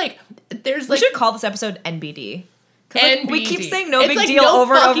think, like, there's, like... We should call this episode NBD. NBD. We keep saying no big deal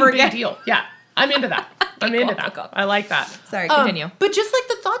over and over again. Big deal. Yeah, I'm into that. I like that. Sorry, continue. But just, like,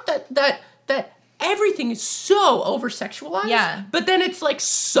 the thought that everything is so over-sexualized. Yeah. But then it's, like,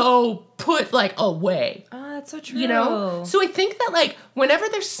 so put, like, away. Oh, that's so true. You know? So I think that, like, whenever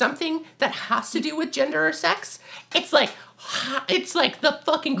there's something that has to do with gender or sex, it's like the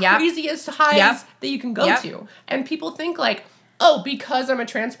fucking craziest highs that you can go to. And people think, like, oh, because I'm a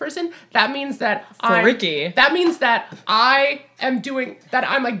trans person, that means that I'm a gay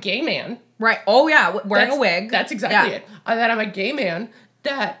man. Right. Oh, yeah. Wearing a wig. That's exactly it. That I'm a gay man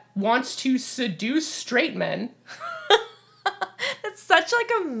that wants to seduce straight men. It's such like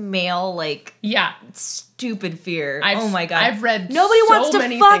a male, like, stupid fear. Oh my God. I've read Nobody wants to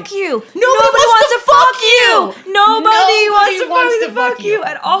fuck you. Nobody wants to fuck you. Nobody wants to fuck you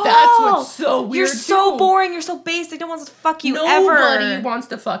at all. That's what's so weird. You're so boring. You're so basic. No one wants to fuck you ever. Nobody wants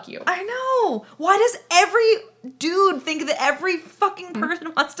to fuck you. I know. Why does every dude think that every fucking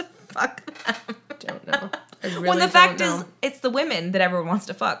person wants to fuck them? Don't know. When the fact is, it's the women that everyone wants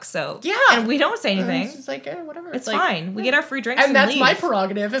to fuck, so... Yeah. And we don't say anything. It's just like, whatever. It's like, fine. We get our free drinks and that's leave. my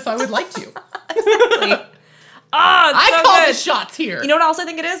prerogative if I would like to. Exactly. I call the shots here. You know what else I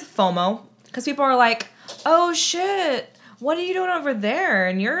think it is? FOMO. Because people are like, oh, shit. What are you doing over there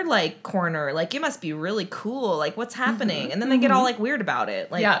in your, like, corner? Like, you must be really cool. Like, what's happening? And then they get all, like, weird about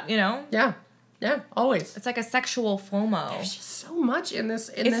it. Like, you know? Yeah. Yeah, always. It's like a sexual FOMO. There's just so much in this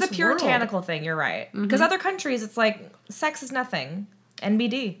It's this the puritanical thing, you're right. Because other countries, it's like, sex is nothing.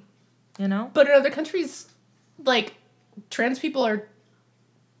 NBD, you know? But in other countries, like, trans people are...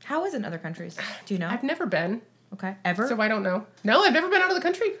 How is it in other countries? Do you know? I've never been, Okay. Ever? so I don't know. No, I've never been out of the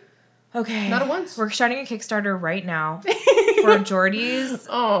country. Okay. Not at once. We're starting a Kickstarter right now for Jordy's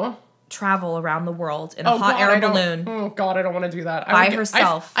Oh. travel around the world in a hot air balloon. Oh, God, I don't want to do that. By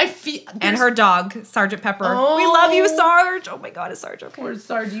herself. I feel... And her dog, Sergeant Pepper. Oh. We love you, Sarge. Oh my God, is Sarge okay? Poor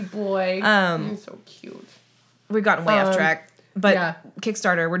Sargy boy. He's so cute. We've gotten way off track. But yeah.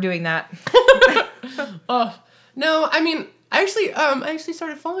 Kickstarter, we're doing that. Oh, no, I mean, I actually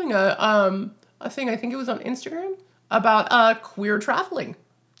started following a thing, I think it was on Instagram, about queer traveling.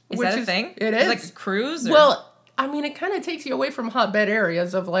 Is that a thing? It It's is. like a cruise? Or? Well, I mean, it kind of takes you away from hotbed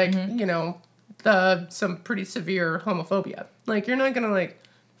areas of, like, you know, some pretty severe homophobia. Like, you're not going to, like,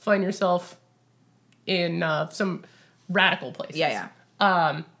 find yourself in some radical places. Yeah.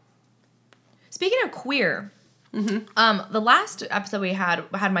 Speaking of queer, the last episode we had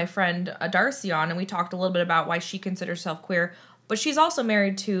my friend Darcy on, and we talked a little bit about why she considers herself queer, but she's also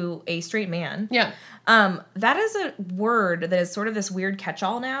married to a straight man. Yeah. That is a word that is sort of this weird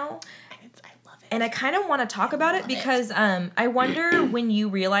catch-all now. I love it. And I kind of want to talk about it because I wonder when you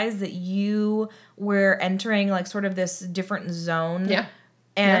realized that you were entering like sort of this different zone. Yeah.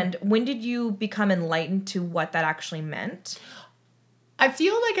 And when did you become enlightened to what that actually meant? I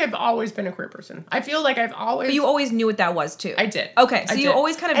feel like I've always been a queer person. I feel like I've always... But you always knew what that was too. I did. Okay, so I you did.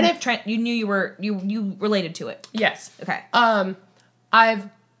 always kind of And you knew you related to it. Yes. Okay. I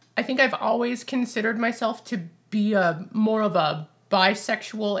think I've always considered myself to be more of a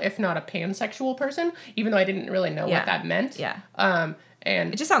bisexual, if not a pansexual person, even though I didn't really know what that meant. Yeah.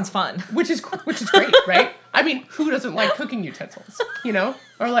 And It just sounds fun. which is great, right? I mean, who doesn't like cooking utensils, you know,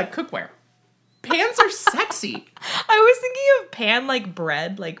 or like cookware? Pans are sexy. I was thinking of pan like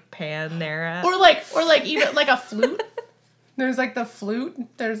bread, like panera. Or like even like a flute. There's like the flute.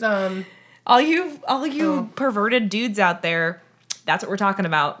 There's all you perverted dudes out there, that's what we're talking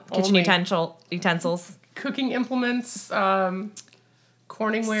about. Kitchen Only. utensils. cooking implements,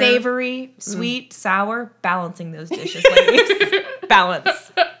 Corningware. Savory, sweet, sour, balancing those dishes, ladies.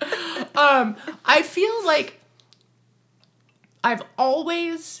 Balance. I feel like I've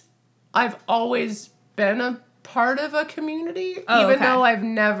always been a part of a community, even though I've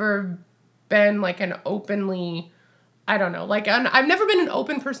never been like an openly, I don't know, like I've never been an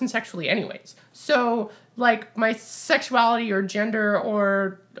open person sexually anyways. So like my sexuality or gender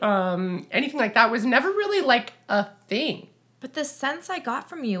or anything like that was never really like a thing. But the sense I got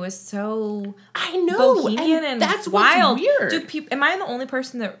from you is so I know, bohemian and that's wild. what's weird. Am I the only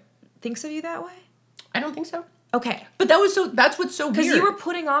person that thinks of you that way? I don't think so. Okay. But that's what's so weird. Because you were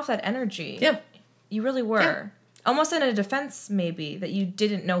putting off that energy. Yeah. You really were. Yeah. Almost in a defense, maybe, that you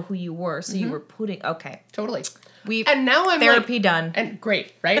didn't know who you were, so you were putting... Okay. Totally. And now I'm therapy like, done. And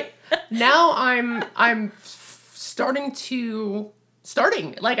great, right? Now I'm starting to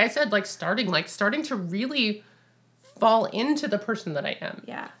really fall into the person that I am.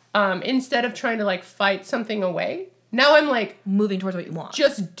 Yeah. Instead of trying to like fight something away. Now I'm like Moving towards what you want.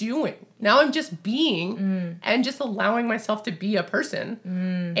 just doing. Now I'm just being and just allowing myself to be a person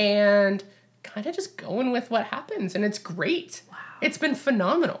and kind of just going with what happens, and it's great. Wow. It's been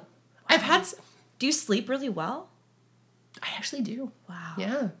phenomenal. Wow. Do you sleep really well? I actually do. Wow.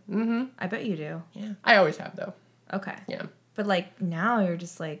 Yeah. Mm-hmm. I bet you do. Yeah. I always have though. Okay. Yeah. But like now you're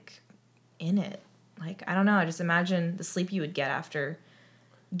just like in it. Like, I don't know. I just imagine the sleep you would get after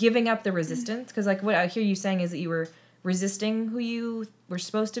giving up the resistance. Because like what I hear you saying is that you were resisting who you were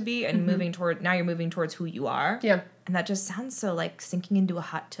supposed to be and now you're moving towards who you are. Yeah. And that just sounds so like sinking into a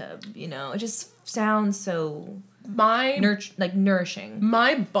hot tub, you know? It just sounds so nourishing.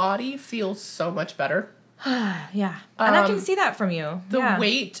 My body feels so much better. Yeah. And I can see that from you. The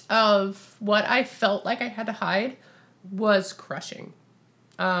weight of what I felt like I had to hide was crushing.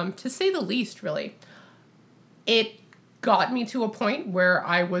 To say the least, really. It got me to a point where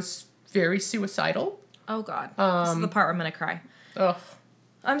I was very suicidal. Oh, God. This is the part where I'm going to cry. Ugh.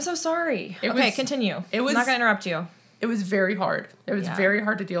 I'm so sorry. Continue. I'm not going to interrupt you. It was very hard. It was very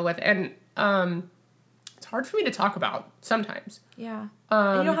hard to deal with. And it's hard for me to talk about sometimes. Yeah.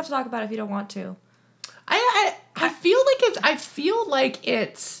 And you don't have to talk about it if you don't want to. I feel like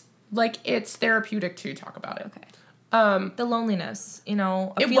it's therapeutic to talk about it. Okay. The loneliness, you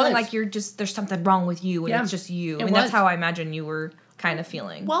know, feeling like there's something wrong with you and it's just you. And that's how I imagine you were kind of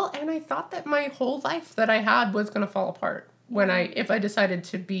feeling. Well, and I thought that my whole life that I had was going to fall apart if I decided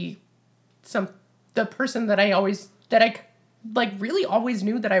to be the person that I really always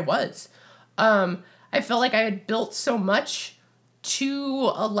knew that I was. I felt like I had built so much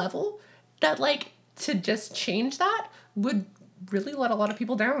to a level that, like, to just change that would really let a lot of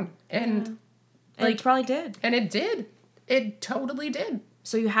people down. And, like, it probably did. And it did. It totally did.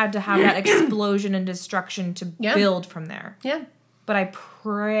 So you had to have that explosion and destruction to build from there. Yeah. But I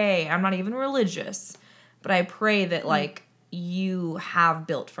pray, I'm not even religious, but I pray that, like, you have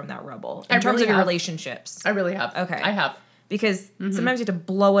built from that rubble in terms of your relationships. I really have. Okay. I have. Because sometimes you have to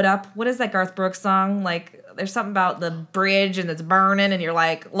blow it up. What is that Garth Brooks song? Like, there's something about the bridge and it's burning and you're,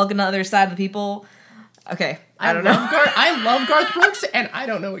 like, looking to the other side of the people. Okay. I don't know. I love Garth Brooks, and I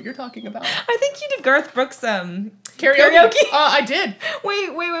don't know what you're talking about. I think you did Garth Brooks karaoke. I did.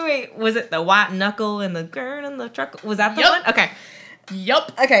 Wait. Was it the white knuckle and the girl and the truck? Was that the one? Okay.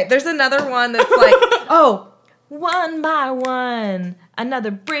 Yup. Okay, there's another one that's like, oh, one by one,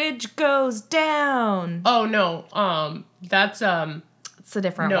 another bridge goes down. Oh no. That's It's a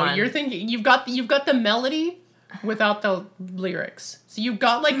different one. No, you're thinking you've got the melody without the lyrics. So you've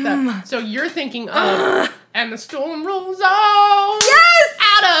got like the so you're thinking and the storm rolls on. Yes!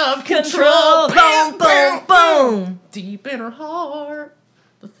 Out of control. Boom, boom, boom. Deep in her heart,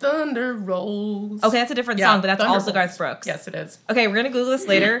 the thunder rolls. Okay, that's a different song, but that's also rolls. Garth Brooks. Yes, it is. Okay, we're gonna Google this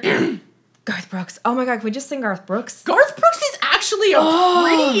later. Garth Brooks. Oh my god, can we just sing Garth Brooks? Garth Brooks is actually a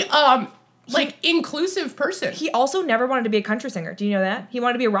pretty like inclusive person. He also never wanted to be a country singer. Do you know that? He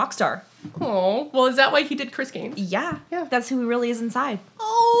wanted to be a rock star. Oh, well, is that why he did Chris Gaines? Yeah. That's who he really is inside.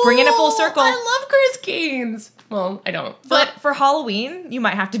 Oh, bringing it full circle. I love Chris Gaines. Well, I don't. But for Halloween, you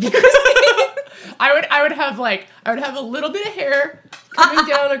might have to be Chris Gaines. I would have a little bit of hair coming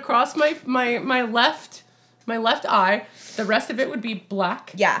down across my left eye. The rest of it would be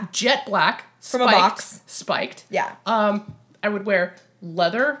black. Yeah. Jet black. From a box. Spiked. Yeah. I would wear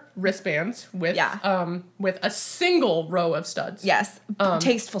leather wristbands with a single row of studs. Yes.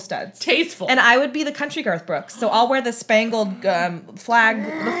 Tasteful studs. Tasteful. And I would be the country Garth Brooks. So I'll wear the spangled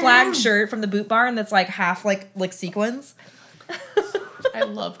flag shirt from the Boot Barn that's like half like sequins. I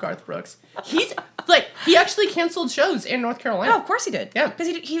love Garth Brooks. He's like he actually canceled shows in North Carolina. No, of course he did. Yeah. Because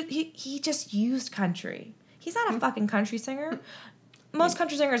he just used country. He's not a fucking country singer. Most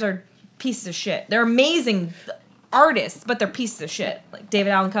country singers are pieces of shit. They're amazing artists, but they're pieces of shit. Like David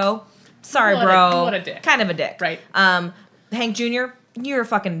Allan Coe. Sorry, bro. What a dick. Kind of a dick. Right. Hank Jr., you're a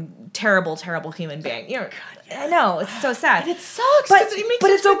fucking terrible, terrible human being. I know, it's so sad. And it sucks, but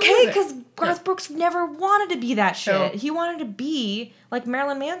it's okay because Garth Brooks never wanted to be that shit. No. He wanted to be like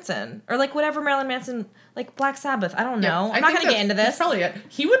Marilyn Manson or like whatever Marilyn Manson, like Black Sabbath. I don't know. I'm not gonna get into this. That's probably it.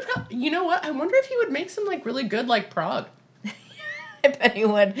 He would. You know what? I wonder if he would make some like really good like prog. I bet he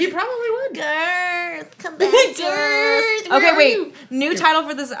would. He probably would. Garth, come back to us. Okay, wait. New title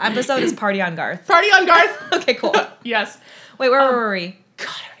for this episode is Party on Garth. Party on Garth. Okay, cool. Yes. Wait, where were we? God,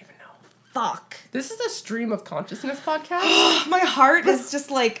 I don't even know. Fuck. This is a stream of consciousness podcast. My heart is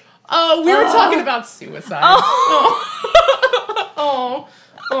just like. Oh, we were talking about suicide. Oh.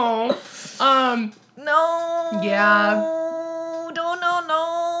 No. Yeah. No.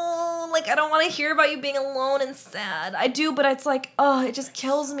 Like, I don't want to hear about you being alone and sad. I do, but it's like, it just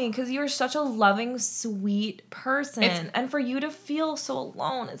kills me because you're such a loving, sweet person. And for you to feel so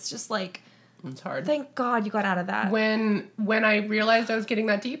alone, it's just like. It's hard. Thank God you got out of that. When I realized I was getting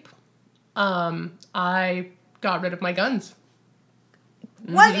that deep, I got rid of my guns.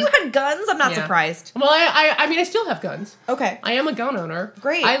 What? You had guns? I'm not surprised. Well, I mean, I still have guns. Okay. I am a gun owner.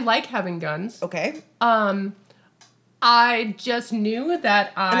 Great. I like having guns. Okay. I just knew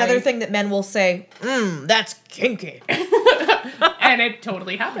that Another thing that men will say, that's kinky. And it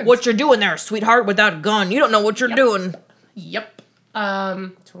totally happens. What you're doing there, sweetheart, without a gun. You don't know what you're doing. Yep.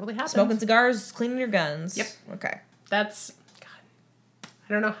 Totally happens. Smoking cigars, cleaning your guns. Yep. Okay. That's, God,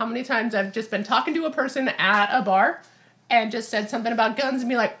 I don't know how many times I've just been talking to a person at a bar and just said something about guns and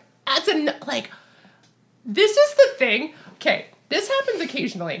be like, this is the thing. Okay, this happens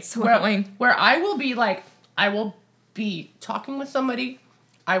occasionally. So annoying. Where I will be like, I will be talking with somebody,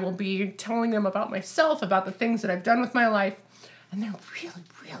 I will be telling them about myself, about the things that I've done with my life, and they're really,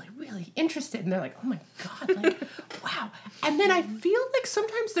 really, really interested, and they're like, oh my God, like, wow. And then I feel like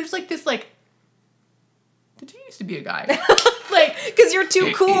sometimes there's like this, like, did you used to be a guy? Like, because you're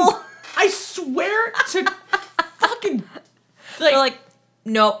too cool. I swear to fucking, They're like,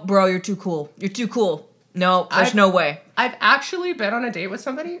 nope, bro, you're too cool. You're too cool. No, there's no way. I've actually been on a date with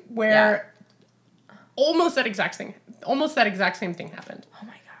somebody where almost that exact same thing happened. Oh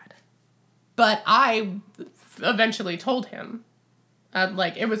my God. But I eventually told him,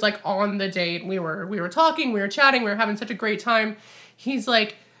 like, it was like on the date, we were talking, we were chatting, we were having such a great time. He's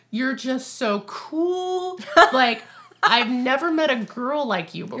like, you're just so cool. Like, I've never met a girl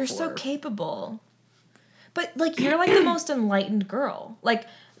like you before. You're so capable. But, like, you're, like, the most enlightened girl. Like,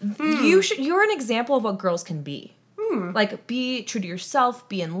 you're an example of what girls can be. Like, be true to yourself,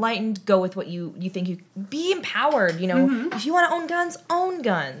 be enlightened, go with what you think you... Be empowered, you know? If you want to own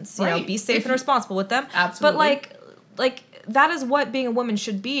guns. You know, be safe and responsible with them. Absolutely. But, like, that is what being a woman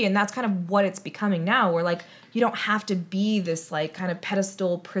should be, and that's kind of what it's becoming now, where, like, you don't have to be this, like, kind of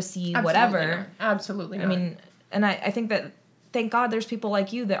pedestal, prissy, whatever. Absolutely not. I mean, and I think that, thank God there's people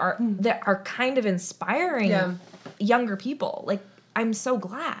like you that are kind of inspiring younger people. Like, I'm so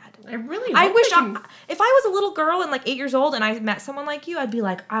glad. I really wish if I was a little girl and like 8 years old and I met someone like you, I'd be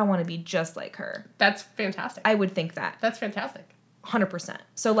like, I want to be just like her. That's fantastic. I would think that. That's fantastic. 100%.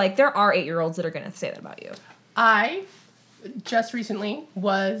 So like there are 8-year-olds that are going to say that about you. I just recently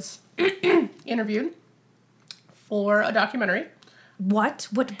was interviewed for a documentary. What?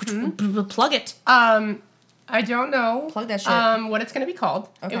 Plug it. I don't know. Plug that shit. What it's going to be called.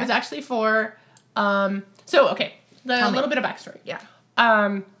 Okay. It was actually for a little bit of backstory. Yeah.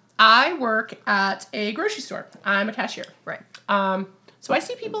 I work at a grocery store. I'm a cashier. Right. So I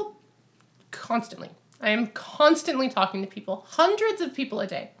see people constantly. I am constantly talking to people, hundreds of people a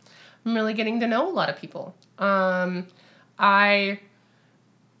day. I'm really getting to know a lot of people. I,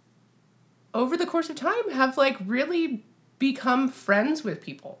 over the course of time, have like really become friends with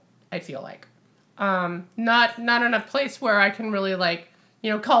people, I feel like. Not in a place where I can really like, you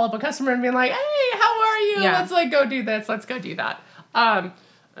know, call up a customer and be like, hey, how are you? Yeah. Let's like go do this. Let's go do that. I'm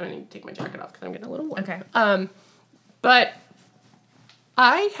going to take my jacket off because I'm getting a little warm. Okay. But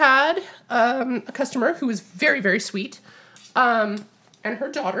I had a customer who was very, very sweet. And her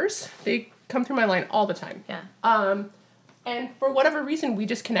daughters, they come through my line all the time. Yeah. And for whatever reason, we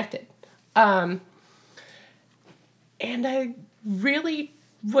just connected. And I really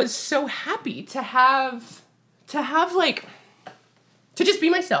was so happy to have like, to just be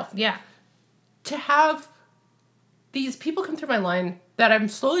myself. Yeah. To have these people come through my line that I'm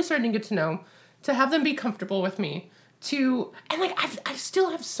slowly starting to get to know, to have them be comfortable with me, and like I still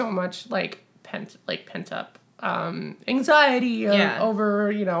have so much like pent up anxiety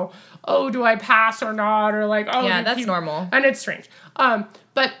over, you know, oh, do I pass or not, or like, oh, yeah, that's normal, and it's strange.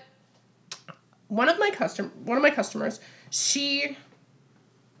 But one of my customers, she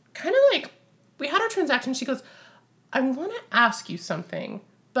kind of like, we had our transaction. She goes, I want to ask you something,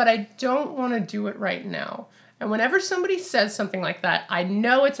 but I don't want to do it right now. And whenever somebody says something like that, I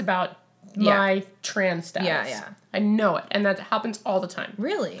know it's about my trans status. Yeah. I know it. And that happens all the time.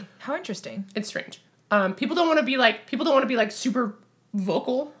 Really? How interesting. It's strange. People don't want to be like super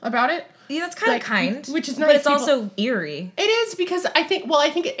vocal about it. Yeah, that's kind of kind. Which is nice. But it's also eerie. It is because I think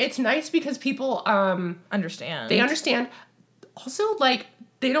it's nice because people understand. They understand. Also, like,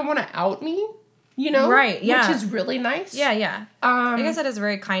 they don't want to out me. You know? Right, yeah. Which is really nice. Yeah. I guess that is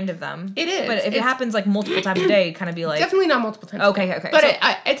very kind of them. It is. But if it happens, like, multiple times a day, kind of be like... Definitely not multiple times Okay. a day. But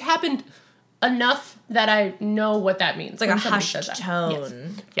it's happened enough that I know what that means. It's like a hushed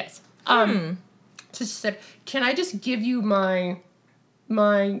tone. Yes. So she said, can I just give you my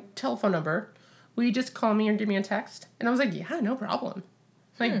telephone number? Will you just call me or give me a text? And I was like, yeah, no problem.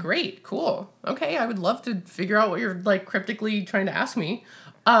 Like, great, cool. Okay, I would love to figure out what you're, like, cryptically trying to ask me.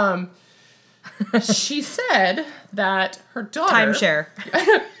 She said that her daughter... Timeshare.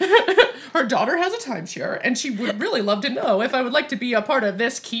 Her daughter has a timeshare, and she would really love to know if I would like to be a part of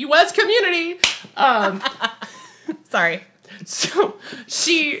this Key West community. Sorry. So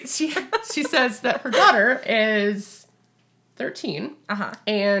she says that her daughter is 13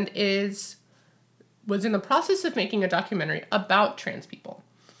 and was in the process of making a documentary about trans people.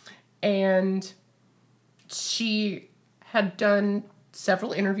 And she had done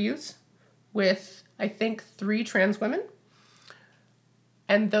several interviews with, I think, 3 trans women.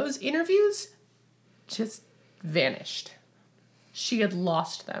 And those interviews just vanished. She had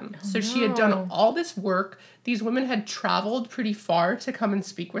lost them. She had done all this work. These women had traveled pretty far to come and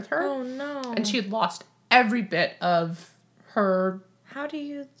speak with her. Oh, no. And she had lost every bit of her...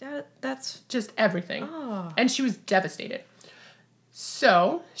 That's... Just everything. Oh. And she was devastated.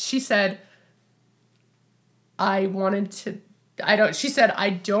 So she said, she said, I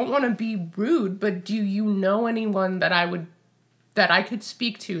don't want to be rude, but do you know anyone that I could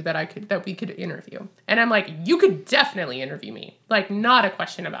speak to, that we could interview? And I'm like, you could definitely interview me. Like, not a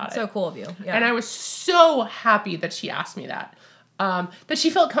question about it. So cool of you. Yeah. And I was so happy that she asked me that. That she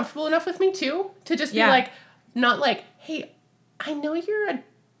felt comfortable enough with me too, to just be like, not like, hey, I know you're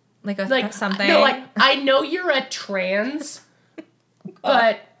something. No, like, I know you're a trans,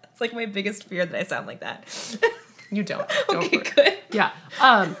 but... It's like my biggest fear that I sound like that. You don't. Okay, good. Yeah.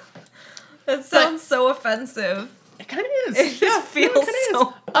 That sounds so offensive. It kind of is. It just feels it kinda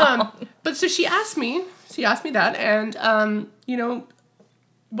so is. long. But so she asked me that, and you know,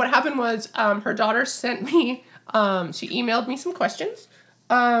 what happened was her daughter sent me. She emailed me some questions.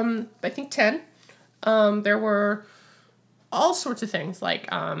 I think 10. There were all sorts of things like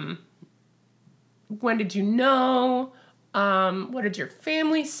when did you know? What did your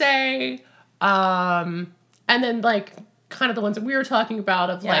family say? And then like kind of the ones that we were talking about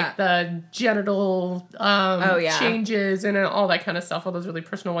of like the genital changes and all that kind of stuff, all those really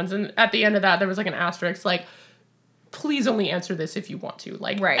personal ones. And at the end of that, there was like an asterisk, like, please only answer this if you want to.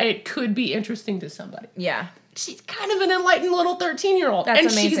 Like, it could be interesting to somebody. Yeah. She's kind of an enlightened little 13-year-old. That's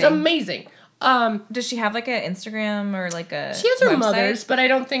and amazing. She's amazing. Does she have like an Instagram or like a She has her website? mother's, but I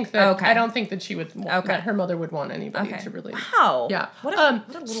don't think that I don't think that she would that her mother would want anybody to really. Wow. Yeah. What a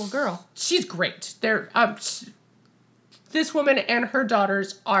little girl. She's great. They're this woman and her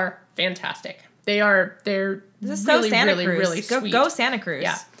daughters are fantastic. They're This is really, so Santa really, Cruz. really sweet. Go Santa Cruz.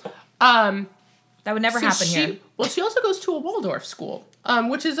 Yeah. That would never happen here. Well, she also goes to a Waldorf school,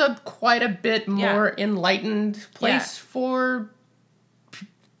 which is quite a bit more enlightened place for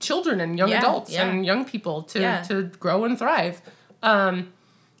children and young adults and young people to grow and thrive. And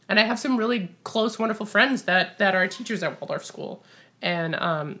I have some really close, wonderful friends that are teachers at Waldorf school. And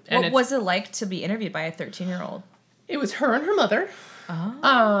what was it like to be interviewed by a 13-year-old? It was her and her mother.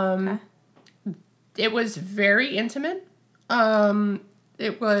 Oh. It was very intimate.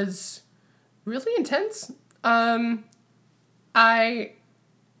 It was really intense. I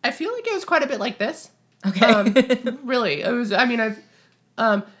feel like it was quite a bit like this. Okay. Really, it was. I mean,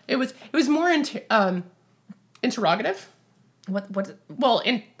 it was more interrogative. What? Well,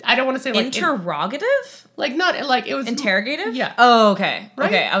 I don't want to say like interrogative. Like not like it was interrogative. Yeah. Oh, okay. Right?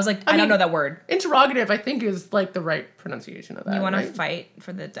 Okay. I was like, I don't know that word. Interrogative, I think, is like the right pronunciation of that. You want to fight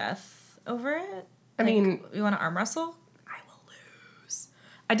for the death over it? I mean, you want to arm wrestle? I will lose.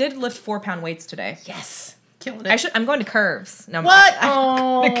 I did lift 4-pound weights today. Yes. Killing it. I'm going to Curves. No, what? I'm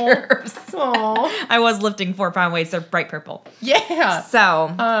going to Curves. Oh. I was lifting 4-pound weights. They're bright purple. Yeah.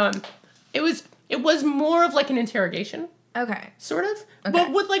 So. It was more of like an interrogation. Okay. Sort of. Okay.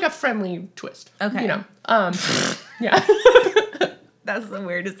 But with like a friendly twist. Okay. You know. Yeah. That's the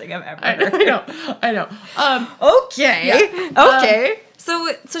weirdest thing I've ever heard. I know. Okay. Yeah. Okay.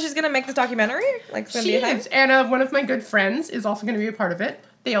 So she's gonna make this documentary? Like she is. And one of my good friends is also gonna be a part of it.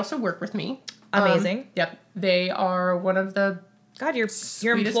 They also work with me. Amazing. Yep. They are one of the God, your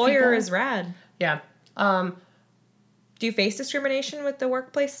employer people. is rad. Yeah. Do you face discrimination with the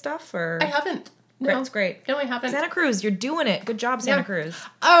workplace stuff or I haven't. No. That's great. No, I haven't. Santa Cruz, you're doing it. Good job, Santa Cruz.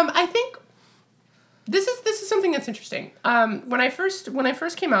 I think this is something that's interesting. When I first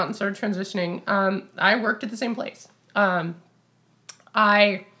came out and started transitioning, I worked at the same place. I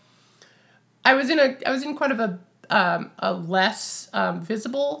was in quite of a less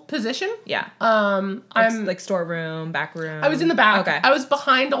visible position. Yeah. I'm like storeroom, back room. I was in the back. Okay. I was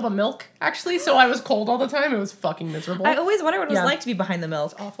behind all the milk actually, so I was cold all the time. It was fucking miserable. I always wondered what it was like to be behind the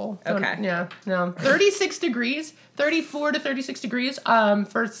milk. It's awful. Okay. Yeah. No. 36 degrees, 34 to 36 degrees,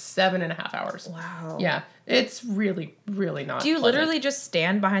 for 7.5 hours. Wow. Yeah. It's really, really not. Do you pleasant. literally just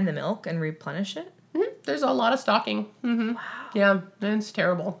stand behind the milk and replenish it? Mm-hmm. There's a lot of stocking. Mm-hmm. Wow. Yeah. And it's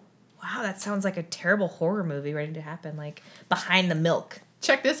terrible. Wow, that sounds like a terrible horror movie ready to happen. Like behind the milk.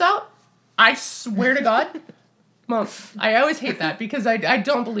 Check this out. I swear to God. Well, I always hate that because I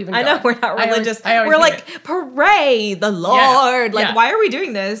don't believe in God. I know we're not religious. I always we're like, pray the Lord. Like, Yeah. why are we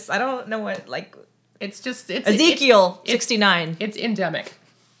doing this? I don't know what, like. It's just, Ezekiel 69. It's endemic.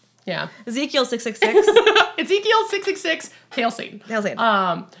 Yeah. Ezekiel 666. Ezekiel 666. Hail Satan. Hail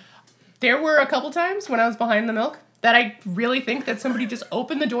Satan. There were a couple times when I was behind the milk that I really think that somebody just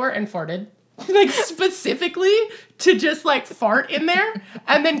opened the door and farted. Like, specifically to just, like, fart in there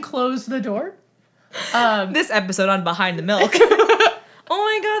and then close the door. This episode on Behind the Milk. Oh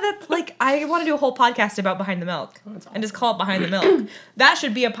my God, that's like, I want to do a whole podcast about Behind the Milk. And just call it Behind the Milk. That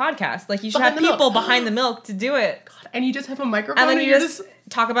should be a podcast. Like, you should have people behind the milk to do it. God, and you just have a microphone and then you just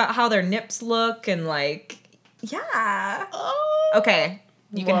talk about how their nips look and, like, yeah. Oh. Okay.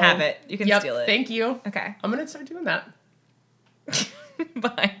 You can have it. You can steal it. Thank you. Okay. I'm going to start doing that.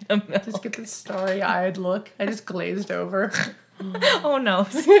 Behind the milk. Just get this starry-eyed look. I just glazed over. Oh, no.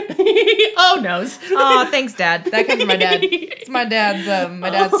 Oh, noes. Oh, thanks, Dad. That comes from my dad. It's my dad's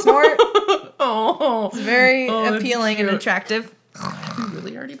snort. Oh. It's very appealing and attractive. Have you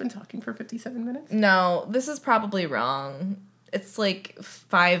really already been talking for 57 minutes? No, this is probably wrong. It's like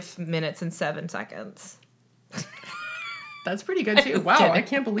 5 minutes and 7 seconds. That's pretty good, too. Wow, I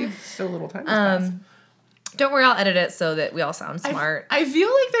can't believe so little time has passed. Don't worry, I'll edit it so that we all sound smart. I feel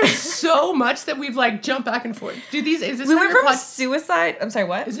like there's so much that we've like jumped back and forth. Is this we how went your from suicide. I'm sorry,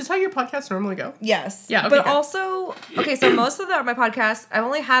 what? Is this how your podcasts normally go? Yes. Yeah, okay, but good. also, okay, so most of my podcasts, I've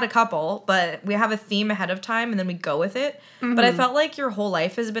only had a couple, but we have a theme ahead of time and then we go with it. Mm-hmm. But I felt like your whole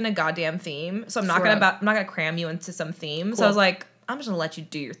life has been a goddamn theme, so I'm not gonna cram you into some theme. Cool. So I was like, I'm just gonna let you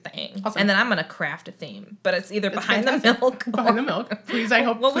do your thing, awesome. And then I'm gonna craft a theme. But it's either behind the milk. Behind the milk, please. I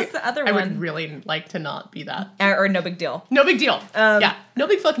hope. What was the other one? I would really like to not be that. Or no big deal. No big deal. Yeah, no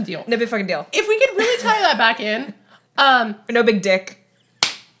big fucking deal. No big fucking deal. If we could really tie that back in, no big dick.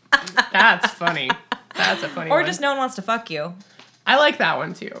 That's funny. That's a funny or one. Or just no one wants to fuck you. I like that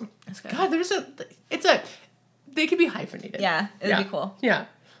one too. God, they could be hyphenated. Yeah, it'd be cool. Yeah.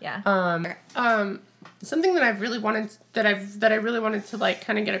 Yeah. Something that I really wanted to like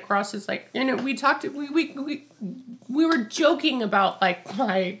kind of get across is like, you know, we were joking about like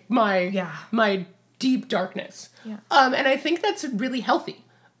my deep darkness. Yeah. And I think that's really healthy.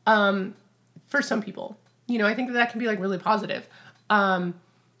 For some people, you know, I think that can be like really positive. But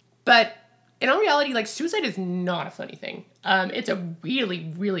in all reality, like suicide is not a funny thing. It's a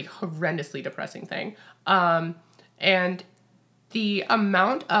really, really horrendously depressing thing. And the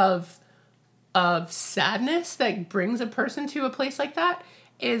amount of sadness that brings a person to a place like that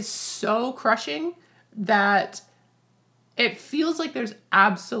is so crushing that it feels like there's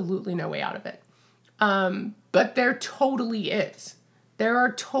absolutely no way out of it. But there totally is. There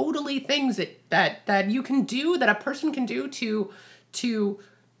are totally things that you can do, that a person can do to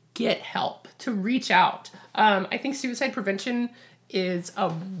get help, to reach out. I think suicide prevention is a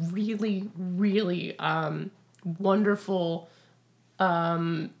really, really wonderful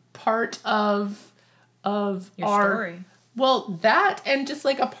part of your our story. Well, that and just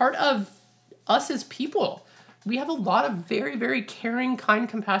like a part of us as people. We have a lot of very, very caring, kind,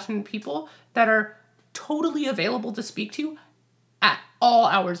 compassionate people that are totally available to speak to at all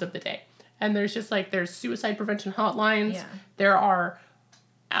hours of the day. And there's suicide prevention hotlines. Yeah. There are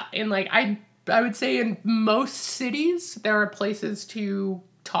I would say in most cities there are places to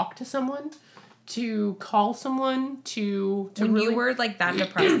talk to someone, to call someone, to when really... you were like that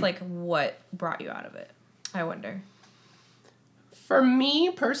depressed, like what brought you out of it? I wonder. For me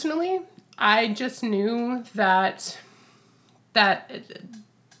personally, I just knew that there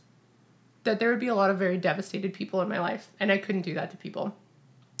would be a lot of very devastated people in my life, and I couldn't do that to people.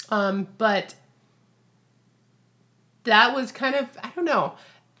 But that was kind of, I don't know.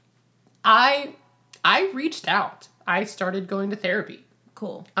 I reached out. I started going to therapy.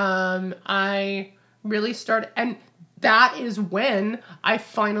 Cool. I really started, and that is when I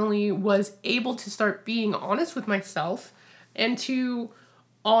finally was able to start being honest with myself and to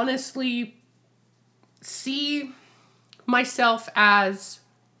honestly see myself as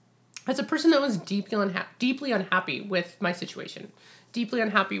a person that was deeply unhappy with my situation, deeply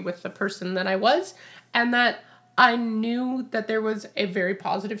unhappy with the person that I was, and that I knew that there was a very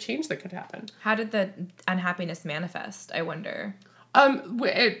positive change that could happen. How did the unhappiness manifest, I wonder?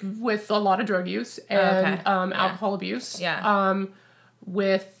 With a lot of drug use and alcohol abuse. Yeah.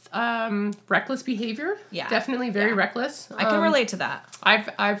 With reckless behavior. Yeah. Definitely very reckless. I can relate to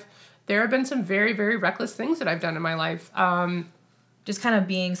that. There have been some very, very reckless things that I've done in my life. Just kind of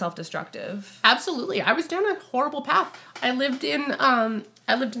being self-destructive. Absolutely. I was down a horrible path. I lived in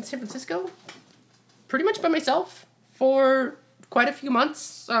San Francisco pretty much by myself for quite a few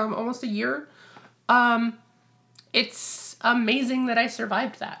months, almost a year. It's amazing that I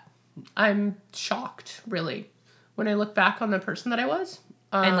survived that. I'm shocked, really, when I look back on the person that I was.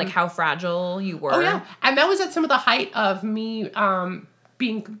 And like how fragile you were. Oh yeah. And that was at some of the height of me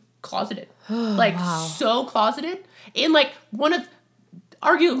being closeted. Like so closeted. In like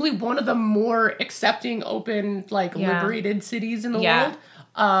arguably one of the more accepting, open, like liberated cities in the world.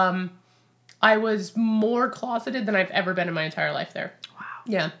 I was more closeted than I've ever been in my entire life there. Wow.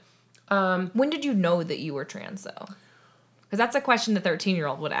 Yeah. When did you know that you were trans, though? Because that's a question the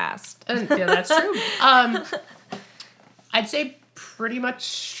 13-year-old would ask. Yeah, that's true. I'd say pretty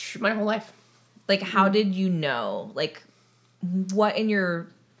much my whole life. Like, how did you know? Like, what in your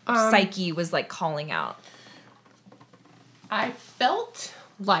psyche was, like, calling out? I felt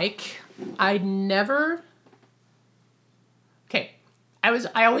like I'd never... Okay.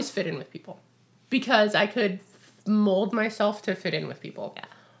 I always fit in with people. Because I could mold myself to fit in with people. Yeah.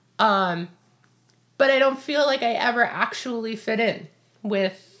 But I don't feel like I ever actually fit in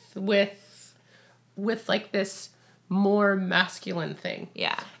with like this more masculine thing.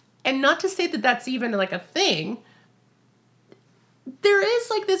 Yeah. And not to say that that's even like a thing. There is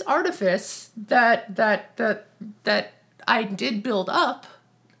like this artifice that I did build up.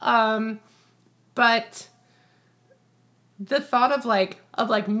 But the thought of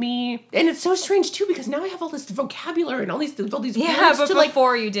me, and it's so strange too because now I have all this vocabulary and all these words Yeah, but to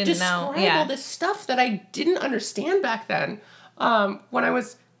before you didn't know. describe all this stuff that I didn't understand back then. When I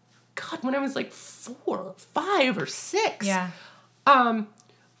was like 4 or 5 or 6. Yeah.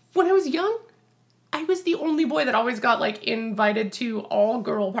 When I was young, I was the only boy that always got like invited to all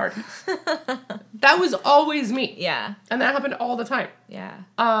girl parties. That was always me. Yeah. And that happened all the time. Yeah.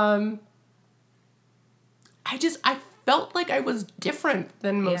 I felt like I was different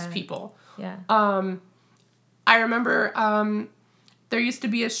than most people. Yeah. I remember there used to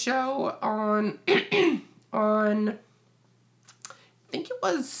be a show on on I think it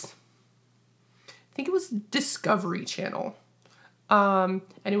was Discovery Channel. And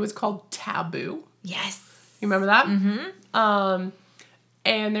it was called Taboo. Yes. You remember that? Mm-hmm.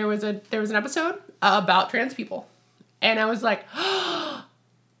 And there was an episode about trans people. And I was like, oh,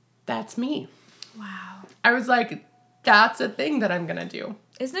 that's me. Wow. I was like, that's a thing that I'm gonna do.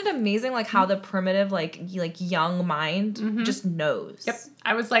 Isn't it amazing like how the primitive like young mind just knows? Yep.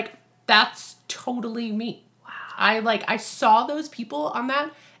 I was like, that's totally me. Wow. I saw those people on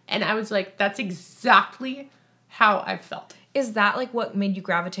that and I was like, that's exactly how I felt. Is that like what made you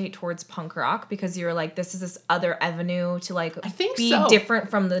gravitate towards punk rock? Because you're like, this is this other avenue to like I think be so. different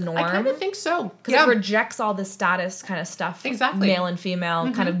from the norm? I kind of think so. Because it rejects all the status kind of stuff. Exactly. Male and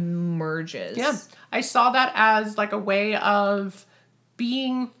female kind of merges. Yeah. I saw that as like a way of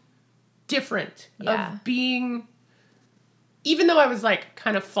being different. Yeah. Of being, even though I was like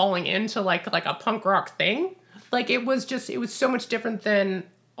kind of falling into like a punk rock thing, like it was so much different than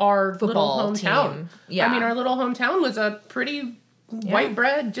our Football little hometown. team. Yeah. I mean, our little hometown was a pretty white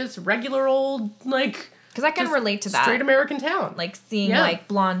bread, just regular old, like... Because I can relate to that. Straight American town. Like seeing like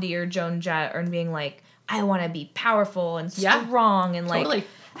Blondie or Joan Jett and being like, I want to be powerful and strong and like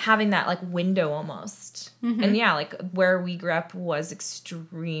having that like window almost. And yeah, like where we grew up was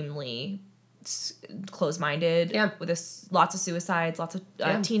extremely close-minded. Yeah. With lots of suicides, lots of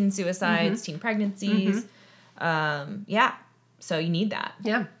teen suicides, teen pregnancies. Yeah. So you need that.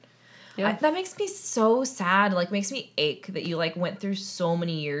 Yeah. Yeah. That makes me so sad. Like, makes me ache that you, like, went through so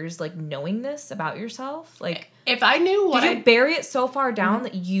many years, like, knowing this about yourself. Like, if I knew what did you bury it so far down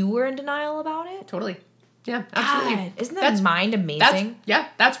that you were in denial about it? Totally. Yeah, absolutely. God, isn't that mind amazing?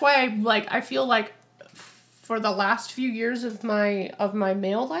 That's why I feel like for the last few years of my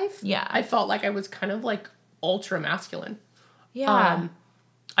male life, I felt like I was kind of, like, ultra masculine. Yeah.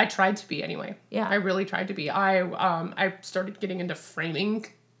 I tried to be anyway. Yeah. I really tried to be. I started getting into framing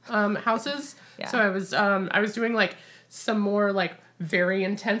houses. Yeah. So I was doing like some more like very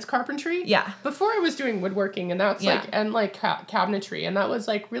intense carpentry. Yeah. Before I was doing woodworking and that's like and like cabinetry and that was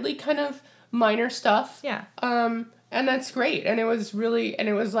like really kind of minor stuff. Yeah. And that's great. And it was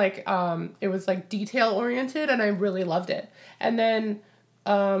like detail oriented and I really loved it. And then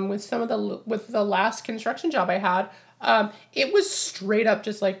with the last construction job I had, it was straight up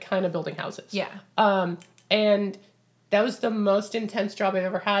just like kind of building houses. Yeah. And that was the most intense job I've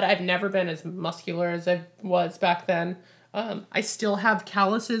ever had. I've never been as muscular as I was back then. I still have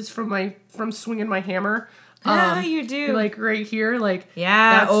calluses from swinging my hammer. You do. Like right here, like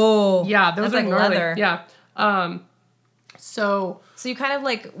yeah. Yeah, those that's are like gnarly. leather. Yeah. So you kind of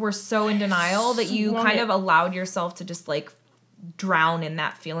like were so in denial that you kind of allowed yourself to just like drown in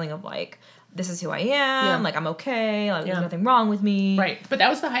that feeling of like, this is who I am, like I'm okay, like, there's nothing wrong with me. Right. But that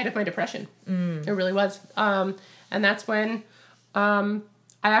was the height of my depression. It really was. And that's when I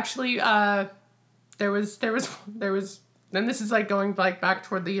actually there was and this is like going like back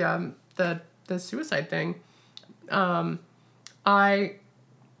toward the suicide thing. I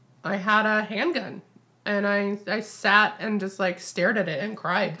had a handgun and I sat and just like stared at it and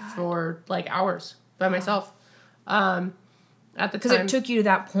cried for like hours by myself. At the time. Because it took you to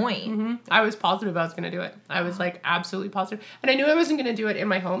that point. I was positive I was going to do it. I was like absolutely positive. And I knew I wasn't going to do it in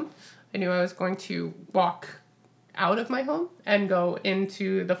my home. I knew I was going to walk out of my home and go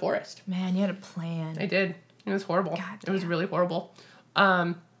into the forest. Man, you had a plan. I did. It was horrible. It was really horrible.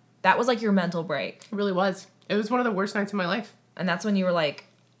 That was like your mental break. It really was. It was one of the worst nights of my life. And that's when you were like,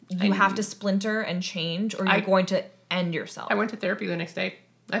 you have to splinter and change or you're going to end yourself. I went to therapy the next day.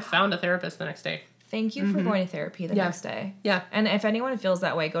 I found a therapist the next day. Thank you for going to therapy the next day. Yeah. And if anyone feels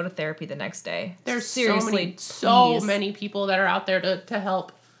that way, go to therapy the next day. There's seriously so many people that are out there to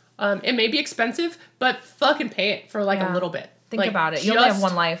help. It may be expensive, but fucking pay it for like a little bit. Think like, about it. You only have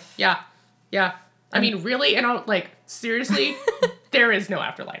one life. Yeah. Yeah. I mean, really, and like seriously, there is no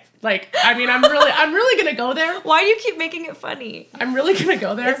afterlife. Like, I mean, I'm really gonna go there. Why do you keep making it funny? I'm really gonna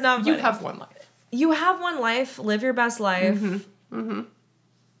go there. It's not funny. You have one life. You have one life. Live your best life.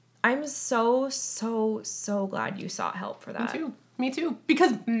 I'm so glad you sought help for that. Me too.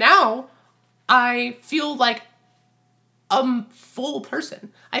 Because now I feel like a full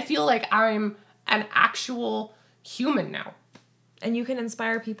person. I feel like I'm an actual human now. And you can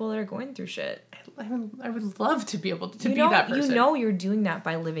inspire people that are going through shit. I would love to be able to be that person. You know you're doing that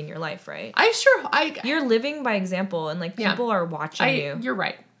by living your life, right? You're living by example, and like people are watching you. You're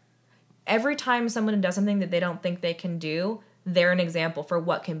right. Every time someone does something that they don't think they can do, they're an example for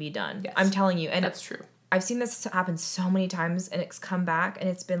what can be done. Yes. I'm telling you. And that's true. I've seen this happen so many times, and it's come back, and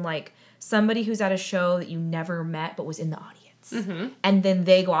it's been like somebody who's at a show that you never met but was in the audience. Mm-hmm. And then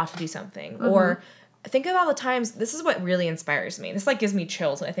they go off to do something. Mm-hmm. Or think of all the times, this is what really inspires me. This like gives me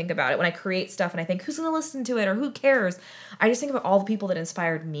chills when I think about it. When I create stuff and I think, who's going to listen to it or who cares? I just think about all the people that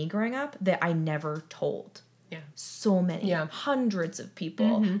inspired me growing up that I never told. Yeah. So many. Yeah. Hundreds of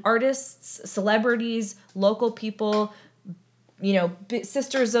people. Mm-hmm. Artists, celebrities, local people, you know,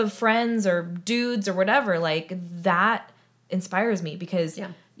 sisters of friends or dudes or whatever. Like, that inspires me because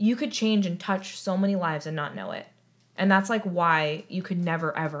you could change and touch so many lives and not know it. And that's like why you could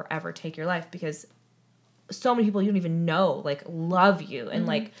never, ever, ever take your life, because so many people you don't even know, like, love you and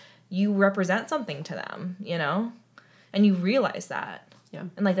like you represent something to them, you know, and you realize that. Yeah.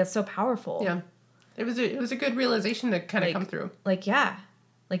 And like, that's so powerful. Yeah. It was a good realization to kind of come through. Like, yeah.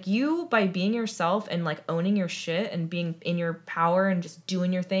 Like, you, by being yourself and like owning your shit and being in your power and just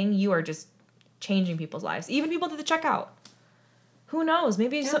doing your thing, you are just changing people's lives. Even people at the checkout. Who knows?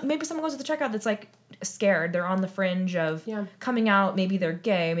 Maybe maybe someone goes to the checkout that's like scared. They're on the fringe of coming out. Maybe they're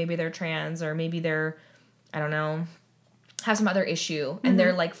gay. Maybe they're trans. Or maybe they're, I don't know, have some other issue. And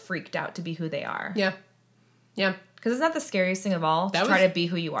they're like freaked out to be who they are. Yeah. Yeah. Because isn't that the scariest thing of all? To try to be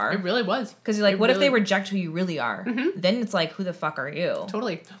who you are? It really was. Because you're like, what if they reject who you really are? Mm-hmm. Then it's like, who the fuck are you?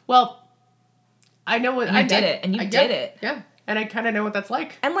 Totally. Well, I know what I did. And you did it. Yeah. And I kind of know what that's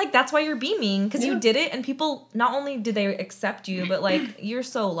like. And like, that's why you're beaming. Because you did it. And people, not only did they accept you, but like, you're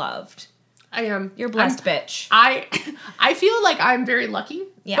so loved. I am. You're blessed, bitch. I feel like I'm very lucky.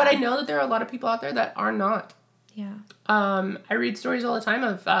 Yeah. But I know that there are a lot of people out there that are not. Yeah. I read stories all the time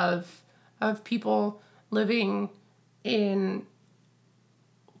of people living in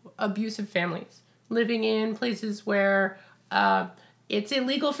abusive families, living in places where it's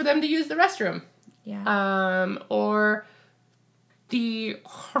illegal for them to use the restroom. Yeah. Or the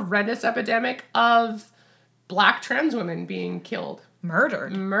horrendous epidemic of Black trans women being killed.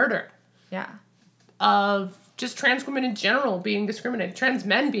 Murdered. Yeah. Of just trans women in general being discriminated, trans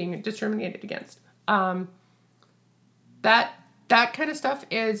men being discriminated against. That kind of stuff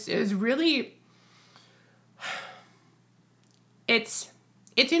is really... It's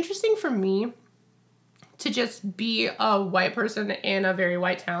interesting for me to just be a white person in a very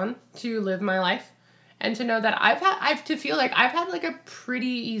white town, to live my life, and to know that to feel like I've had like a pretty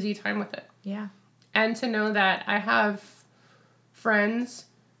easy time with it. Yeah. And to know that I have friends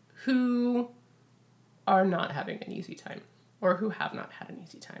who are not having an easy time, or who have not had an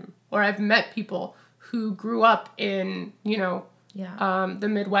easy time, or I've met people who grew up in, you know, the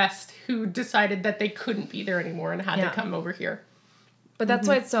Midwest, who decided that they couldn't be there anymore and had to come over here. But that's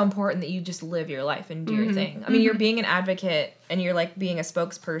why it's so important that you just live your life and do your thing. I mean, you're being an advocate and you're like being a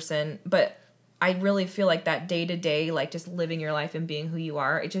spokesperson, but I really feel like that day to day, like just living your life and being who you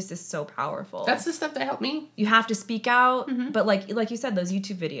are, it just is so powerful. That's the stuff that helped me. You have to speak out, but like you said, those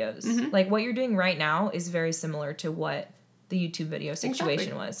YouTube videos, like what you're doing right now is very similar to what the YouTube video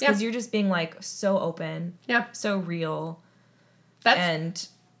situation was. Because you're just being like so open, so real.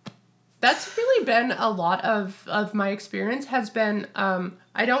 That's really been a lot of my experience has been,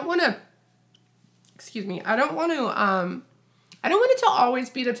 I don't want it to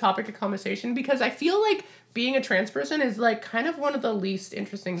always be the topic of conversation, because I feel like being a trans person is like kind of one of the least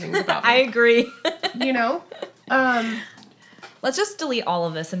interesting things about me. I agree. You know? Let's just delete all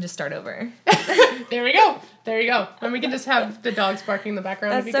of this and just start over. There you go. And we can just have the dogs barking in the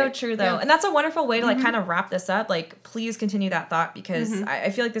background. That's so true, though. Yeah. And that's a wonderful way to like kind of wrap this up. Like, please continue that thought, because I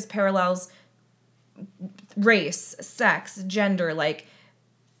feel like this parallels race, sex, gender. Like,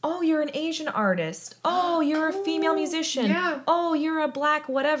 oh, you're an Asian artist. Oh, you're a female musician. Yeah. Oh, you're a Black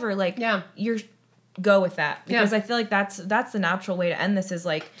whatever. Like, you're... Go with that, because I feel like that's the natural way to end this, is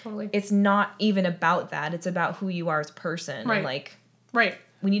like, it's not even about that, it's about who you are as a person. Right. And like, right,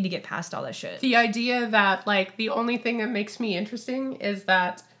 we need to get past all that shit. The idea that like the only thing that makes me interesting is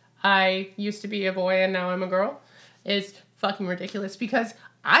that I used to be a boy and now I'm a girl is fucking ridiculous, because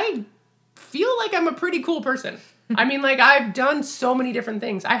I feel like I'm a pretty cool person. I mean, like, I've done so many different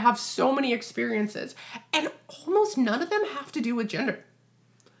things, I have so many experiences, and almost none of them have to do with gender.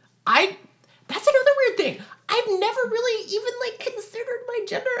 That's another weird thing. I've never really even like considered my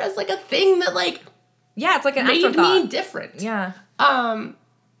gender as like a thing that like Yeah, it's like an made afterthought. me different. Yeah. And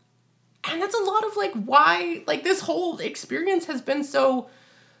that's a lot of like why like this whole experience has been so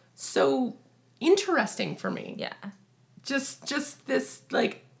interesting for me. Yeah. Just this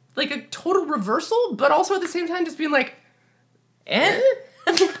like a total reversal, but also at the same time just being like, eh?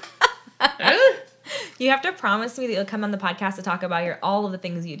 You have to promise me that you'll come on the podcast to talk about all of the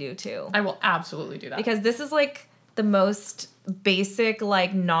things you do too. I will absolutely do that. Because this is like the most basic,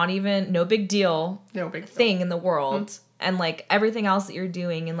 like no big deal thing in the world. Mm-hmm. And like everything else that you're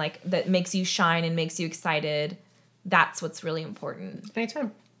doing and like that makes you shine and makes you excited, that's what's really important.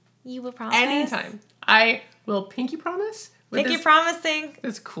 Anytime. You will promise? Anytime. I will pinky promise. Pinky promising.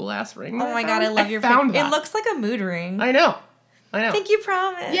 This cool ass ring. Oh my God, I love your found It looks like a mood ring. I know. Pinky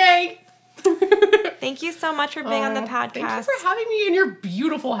promise. Yay. Thank you so much for being on the podcast. Thank you for having me in your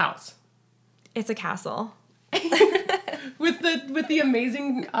beautiful house. It's a castle. with the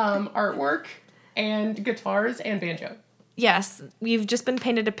amazing artwork and guitars and banjo. Yes, we've just been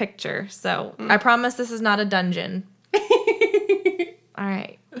painted a picture, so I promise this is not a dungeon. All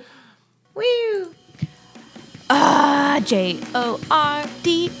right. Woo! Jordie,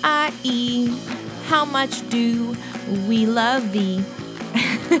 how much do we love thee?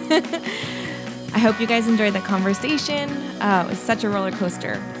 I hope you guys enjoyed that conversation. It was such a roller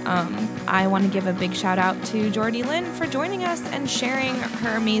coaster. I want to give a big shout out to Jordie Lynn for joining us and sharing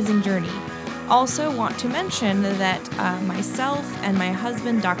her amazing journey. Also want to mention that myself and my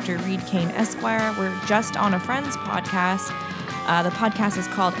husband, Dr. Reed Kane Esquire, were just on a friend's podcast. The podcast is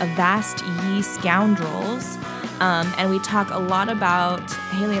called Avast Ye Scoundrels. And we talk a lot about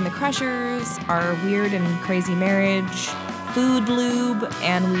Haley and the Crushers, our weird and crazy marriage, food lube,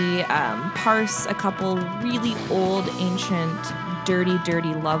 and we parse a couple really old, ancient,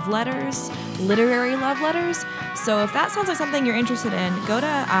 dirty love letters, literary love letters. So if that sounds like something you're interested in, go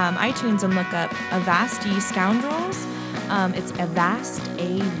to iTunes and look up Avast Ye Scoundrels. It's Avast,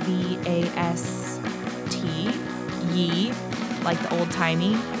 A-V-A-S-T, ye, like the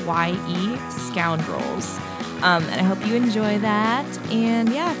old-timey, Y-E, Scoundrels. And I hope you enjoy that.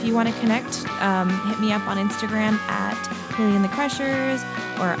 And yeah, if you want to connect, hit me up on Instagram at Haley and the Crushers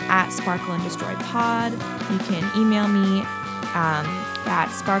or at Sparkle and Destroy Pod. You can email me at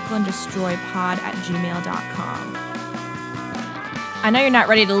sparkleanddestroypod@gmail.com. I know you're not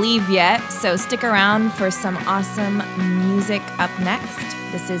ready to leave yet, so stick around for some awesome music up next.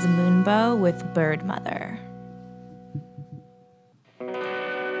 This is Moonbow with Bird Mother.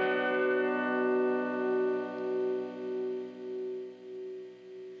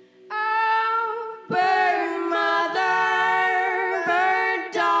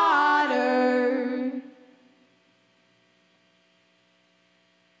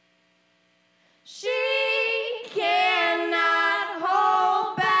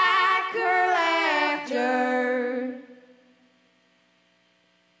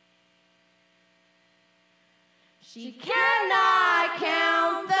 She cannot